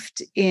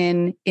shift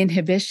in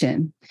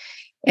inhibition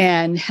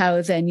and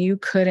how then you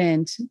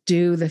couldn't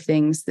do the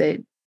things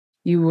that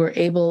you were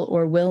able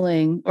or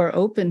willing or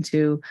open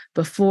to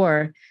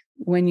before,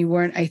 when you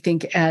weren't, I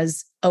think,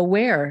 as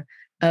aware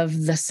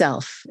of the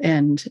self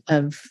and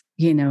of,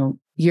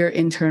 your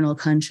internal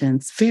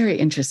conscience. Very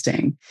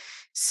interesting.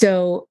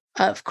 So,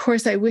 of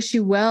course, I wish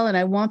you well, and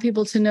I want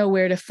people to know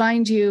where to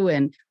find you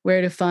and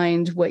where to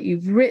find what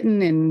you've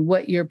written and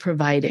what you're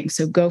providing.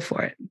 So go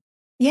for it.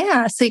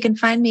 Yeah. So you can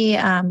find me,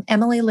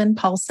 Emily Lynn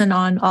Paulson,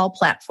 on all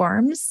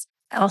platforms.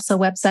 Also,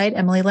 website,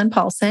 Emily Lynn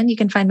Paulson. You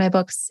can find my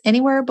books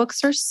anywhere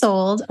books are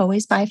sold.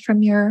 Always buy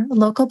from your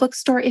local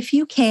bookstore if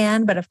you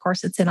can. But of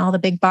course, it's in all the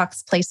big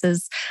box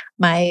places.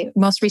 My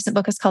most recent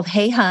book is called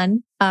Hey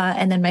Hun.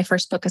 And then my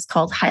first book is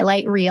called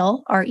Highlight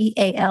Reel,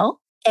 REAL.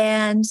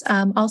 And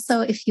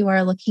also, if you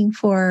are looking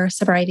for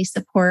sobriety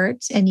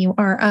support and you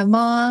are a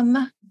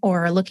mom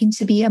or looking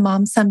to be a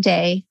mom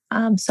someday,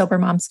 Sober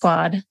Mom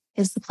Squad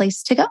is the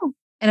place to go.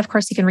 And of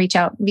course, you can reach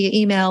out via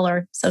email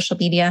or social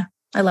media.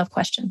 I love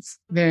questions.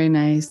 Very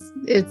nice.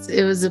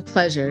 It was a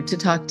pleasure to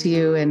talk to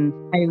you, and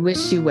I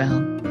wish you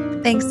well.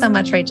 Thanks so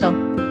much, Rachel.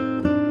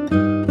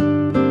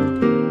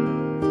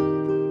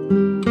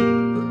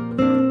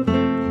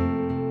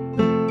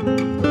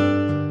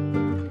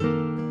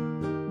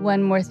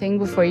 One more thing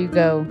before you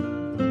go.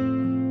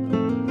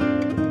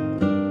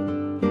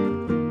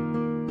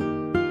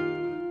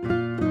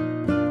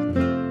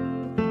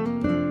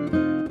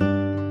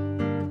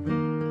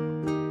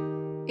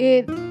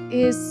 It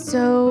is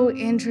so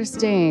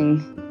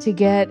interesting to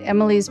get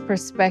Emily's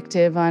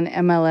perspective on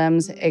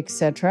MLMs,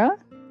 etc.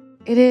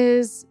 It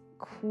is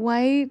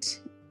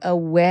quite a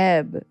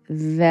web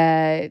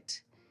that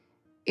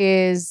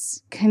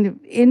is kind of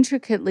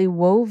intricately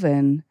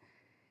woven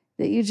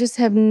that you just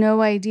have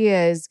no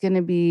idea is going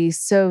to be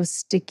so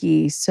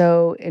sticky,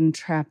 so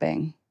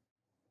entrapping.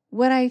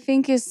 What I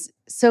think is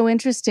so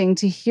interesting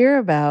to hear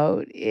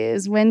about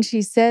is when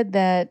she said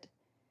that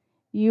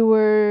you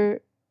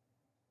were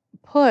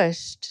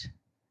pushed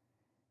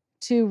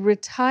to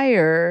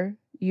retire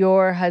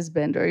your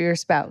husband or your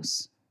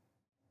spouse,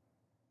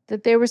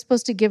 that they were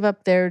supposed to give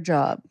up their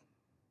job.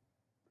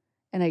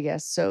 And I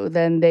guess so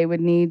then they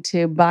would need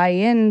to buy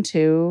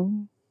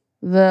into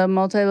the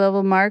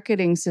multi-level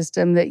marketing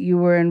system that you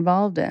were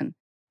involved in.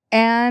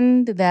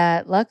 And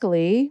that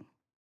luckily,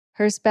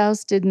 her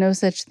spouse did no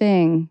such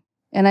thing.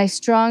 And I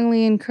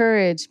strongly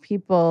encourage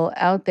people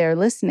out there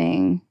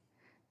listening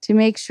to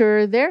make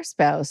sure their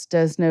spouse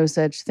does no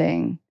such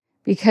thing,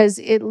 because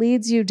it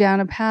leads you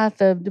down a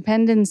path of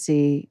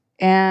dependency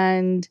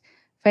and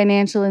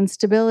financial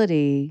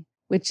instability,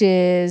 which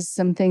is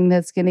something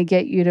that's going to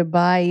get you to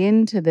buy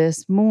into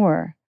this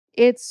more.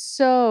 It's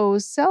so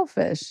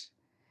selfish.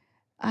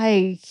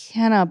 I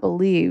cannot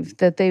believe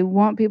that they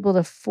want people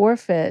to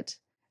forfeit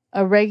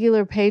a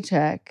regular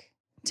paycheck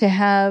to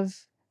have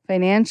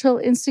financial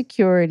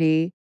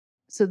insecurity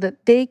so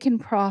that they can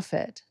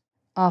profit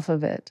off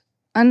of it.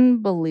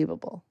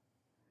 Unbelievable.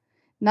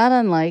 Not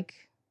unlike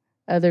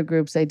other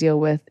groups I deal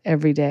with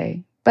every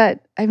day.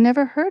 But I've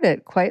never heard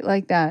it quite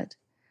like that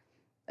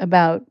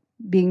about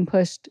being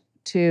pushed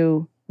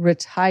to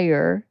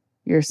retire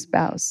your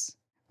spouse.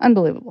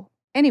 Unbelievable.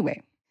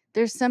 Anyway,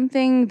 there's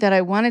something that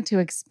I wanted to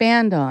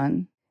expand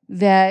on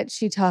that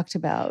she talked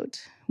about,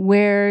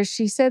 where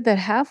she said that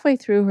halfway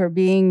through her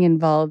being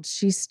involved,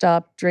 she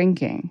stopped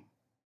drinking.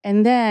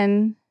 And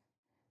then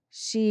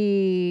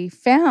she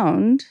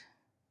found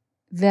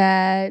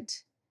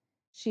that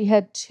she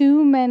had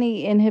too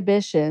many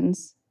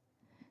inhibitions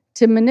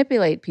to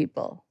manipulate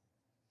people.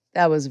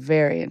 That was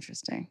very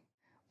interesting.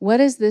 What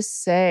does this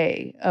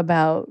say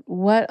about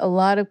what a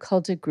lot of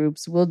cultic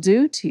groups will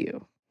do to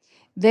you?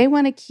 They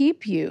want to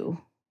keep you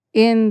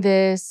in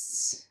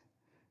this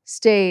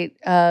state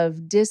of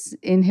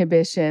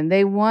disinhibition.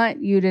 They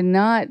want you to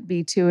not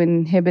be too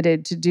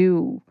inhibited to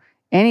do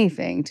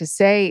anything, to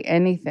say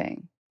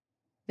anything.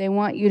 They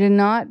want you to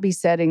not be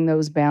setting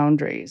those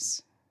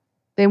boundaries.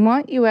 They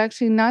want you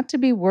actually not to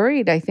be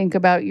worried, I think,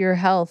 about your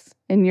health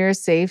and your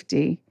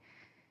safety.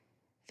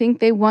 I think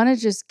they want to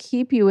just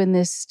keep you in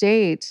this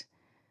state,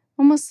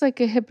 almost like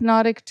a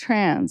hypnotic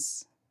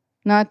trance,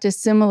 not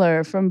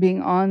dissimilar from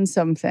being on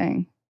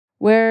something,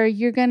 where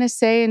you're going to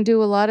say and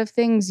do a lot of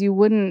things you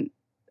wouldn't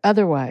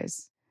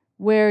otherwise,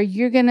 where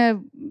you're going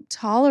to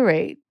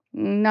tolerate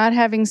not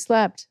having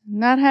slept,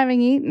 not having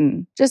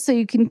eaten, just so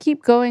you can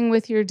keep going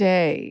with your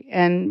day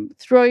and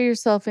throw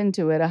yourself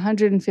into it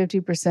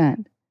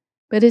 150%.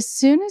 But as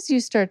soon as you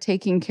start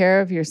taking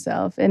care of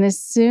yourself, and as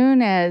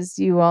soon as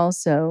you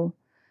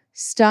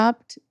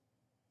stop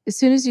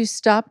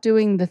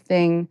doing the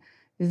thing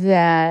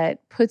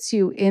that puts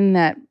you in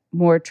that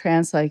more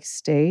trance-like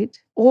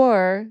state,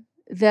 or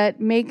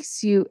that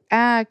makes you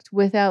act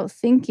without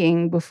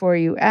thinking before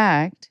you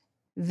act,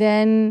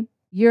 then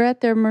you're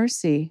at their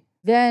mercy.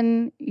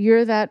 Then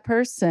you're that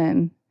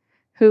person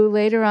who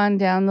later on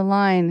down the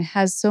line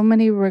has so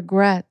many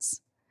regrets,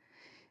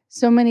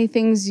 so many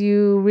things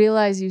you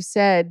realize you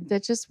said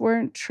that just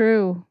weren't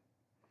true.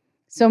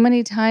 So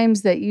many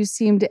times that you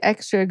seemed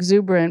extra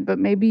exuberant, but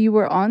maybe you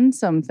were on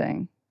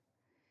something.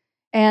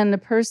 And the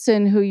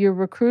person who you're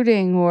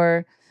recruiting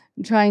or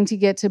trying to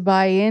get to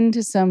buy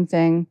into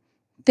something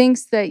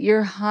thinks that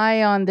you're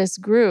high on this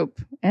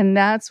group. And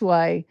that's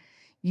why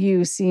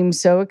you seem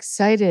so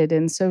excited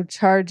and so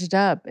charged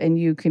up, and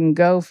you can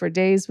go for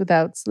days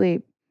without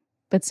sleep.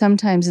 But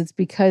sometimes it's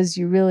because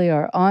you really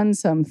are on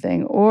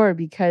something, or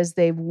because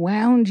they've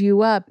wound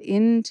you up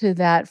into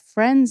that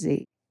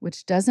frenzy,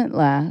 which doesn't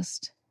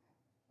last,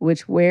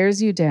 which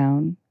wears you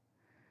down,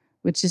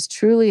 which is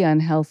truly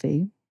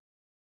unhealthy.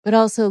 but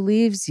also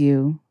leaves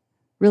you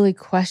really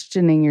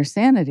questioning your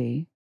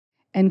sanity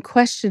and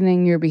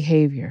questioning your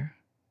behavior,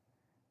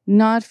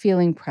 not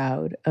feeling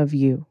proud of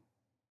you.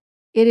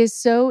 It is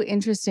so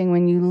interesting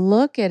when you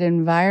look at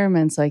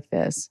environments like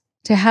this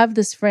to have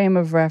this frame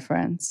of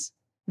reference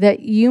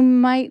that you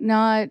might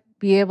not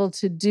be able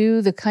to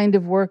do the kind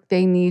of work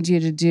they need you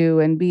to do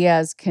and be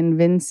as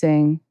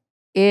convincing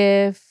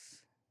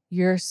if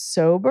you're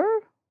sober.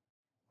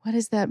 What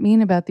does that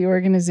mean about the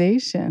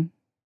organization?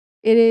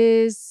 It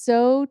is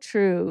so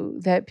true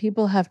that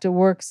people have to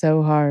work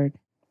so hard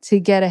to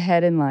get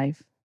ahead in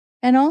life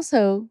and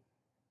also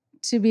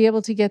to be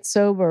able to get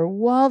sober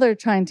while they're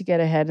trying to get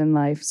ahead in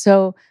life.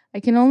 So I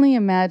can only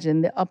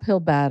imagine the uphill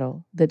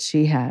battle that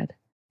she had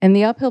and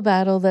the uphill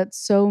battle that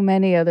so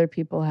many other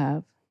people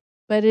have.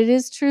 But it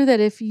is true that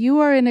if you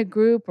are in a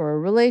group or a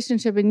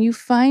relationship and you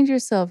find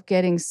yourself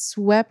getting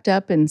swept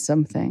up in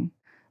something,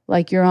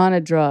 like you're on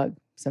a drug,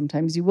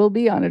 sometimes you will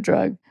be on a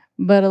drug,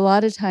 but a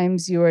lot of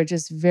times you are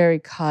just very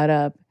caught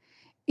up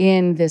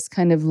in this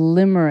kind of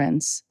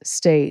limerence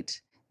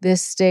state,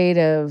 this state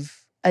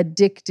of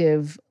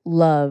addictive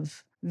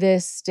love,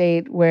 this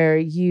state where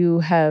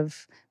you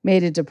have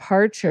made a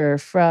departure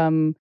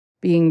from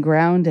being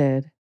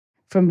grounded,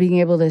 from being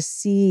able to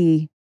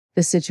see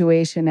the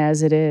situation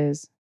as it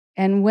is.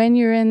 And when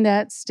you're in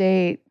that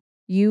state,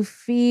 you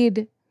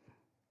feed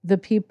the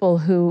people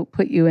who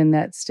put you in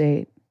that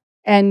state.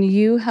 And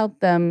you help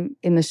them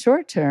in the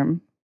short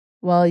term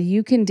while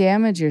you can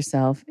damage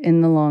yourself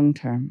in the long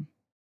term,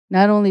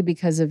 not only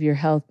because of your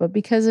health, but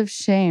because of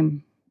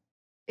shame.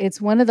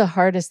 It's one of the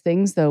hardest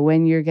things, though,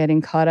 when you're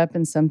getting caught up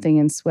in something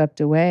and swept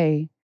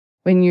away,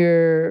 when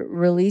you're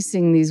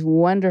releasing these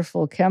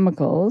wonderful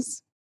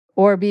chemicals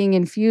or being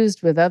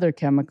infused with other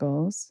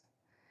chemicals,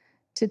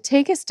 to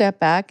take a step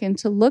back and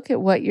to look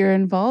at what you're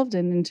involved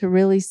in and to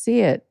really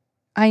see it.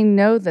 I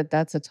know that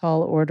that's a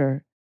tall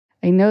order.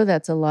 I know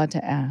that's a lot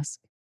to ask.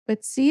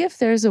 But see if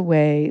there's a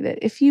way that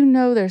if you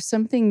know there's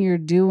something you're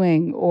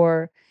doing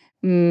or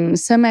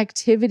some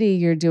activity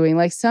you're doing,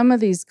 like some of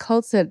these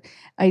cults that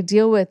I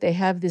deal with, they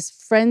have this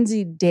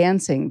frenzied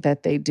dancing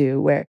that they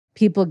do where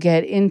people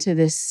get into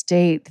this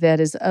state that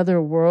is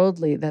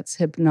otherworldly, that's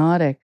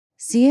hypnotic.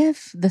 See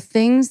if the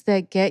things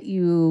that get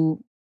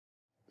you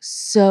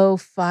so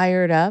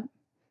fired up,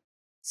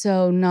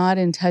 so not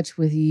in touch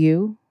with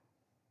you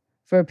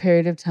for a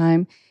period of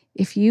time,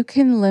 if you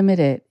can limit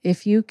it,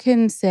 if you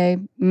can say,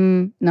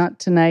 not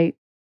tonight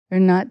or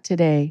not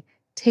today,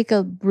 take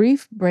a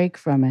brief break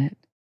from it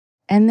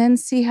and then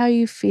see how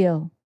you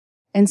feel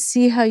and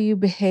see how you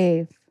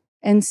behave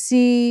and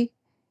see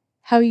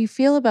how you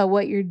feel about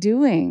what you're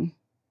doing.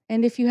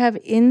 And if you have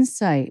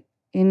insight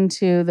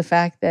into the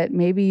fact that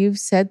maybe you've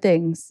said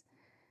things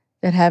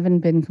that haven't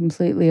been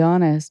completely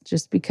honest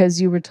just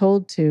because you were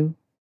told to,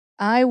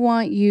 I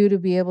want you to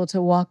be able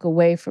to walk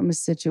away from a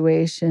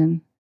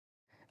situation,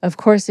 of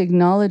course,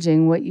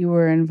 acknowledging what you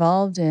were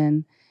involved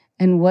in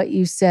and what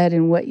you said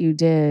and what you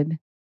did,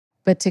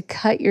 but to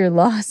cut your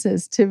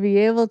losses, to be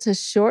able to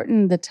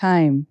shorten the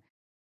time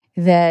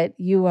that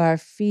you are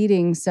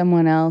feeding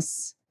someone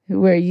else,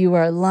 where you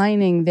are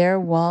lining their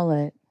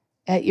wallet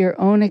at your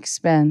own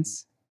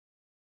expense,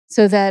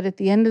 so that at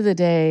the end of the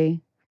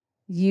day,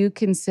 you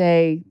can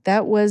say,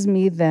 that was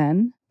me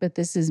then, but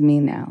this is me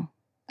now.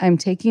 I'm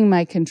taking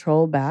my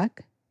control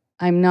back.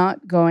 I'm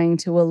not going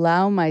to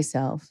allow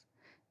myself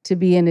to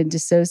be in a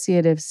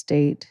dissociative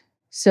state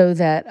so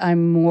that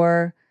I'm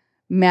more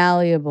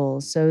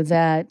malleable, so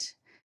that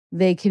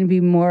they can be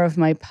more of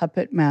my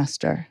puppet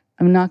master.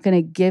 I'm not going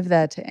to give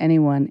that to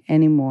anyone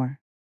anymore.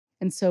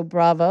 And so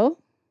bravo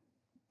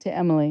to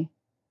Emily.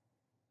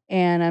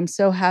 And I'm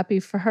so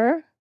happy for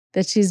her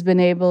that she's been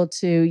able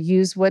to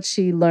use what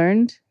she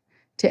learned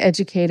to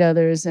educate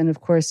others and,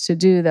 of course, to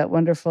do that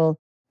wonderful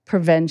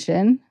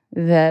prevention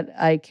that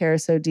I care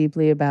so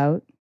deeply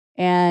about.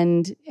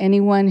 And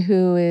anyone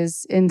who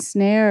is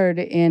ensnared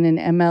in an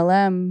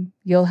MLM,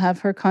 you'll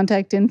have her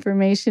contact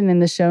information in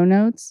the show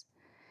notes,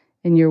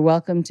 and you're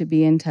welcome to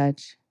be in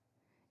touch.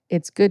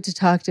 It's good to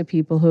talk to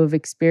people who have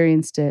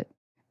experienced it,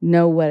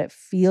 know what it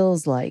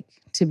feels like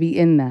to be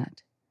in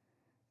that,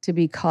 to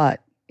be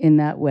caught in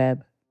that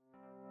web.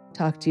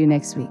 Talk to you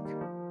next week.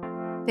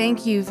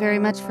 Thank you very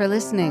much for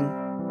listening.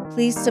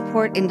 Please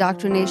support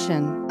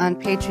Indoctrination on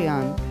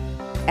Patreon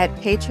at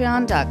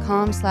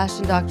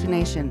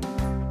patreon.com/indoctrination.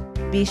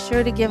 Be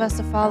sure to give us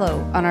a follow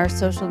on our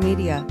social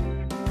media.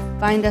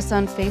 Find us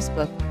on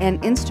Facebook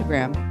and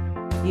Instagram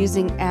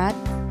using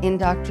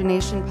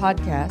 @Indoctrination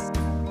Podcast.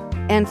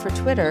 And for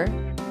Twitter,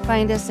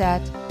 find us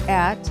at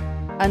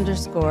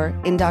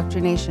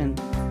 @_indoctrination.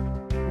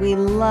 We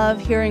love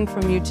hearing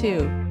from you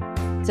too.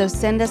 So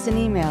send us an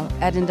email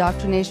at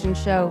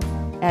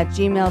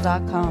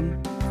indoctrinationshow@gmail.com.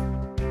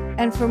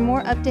 And for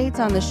more updates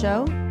on the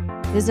show,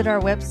 visit our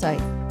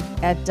website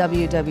at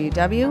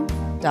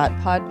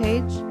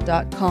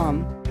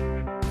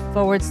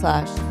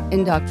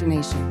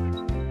www.podpage.com/indoctrination.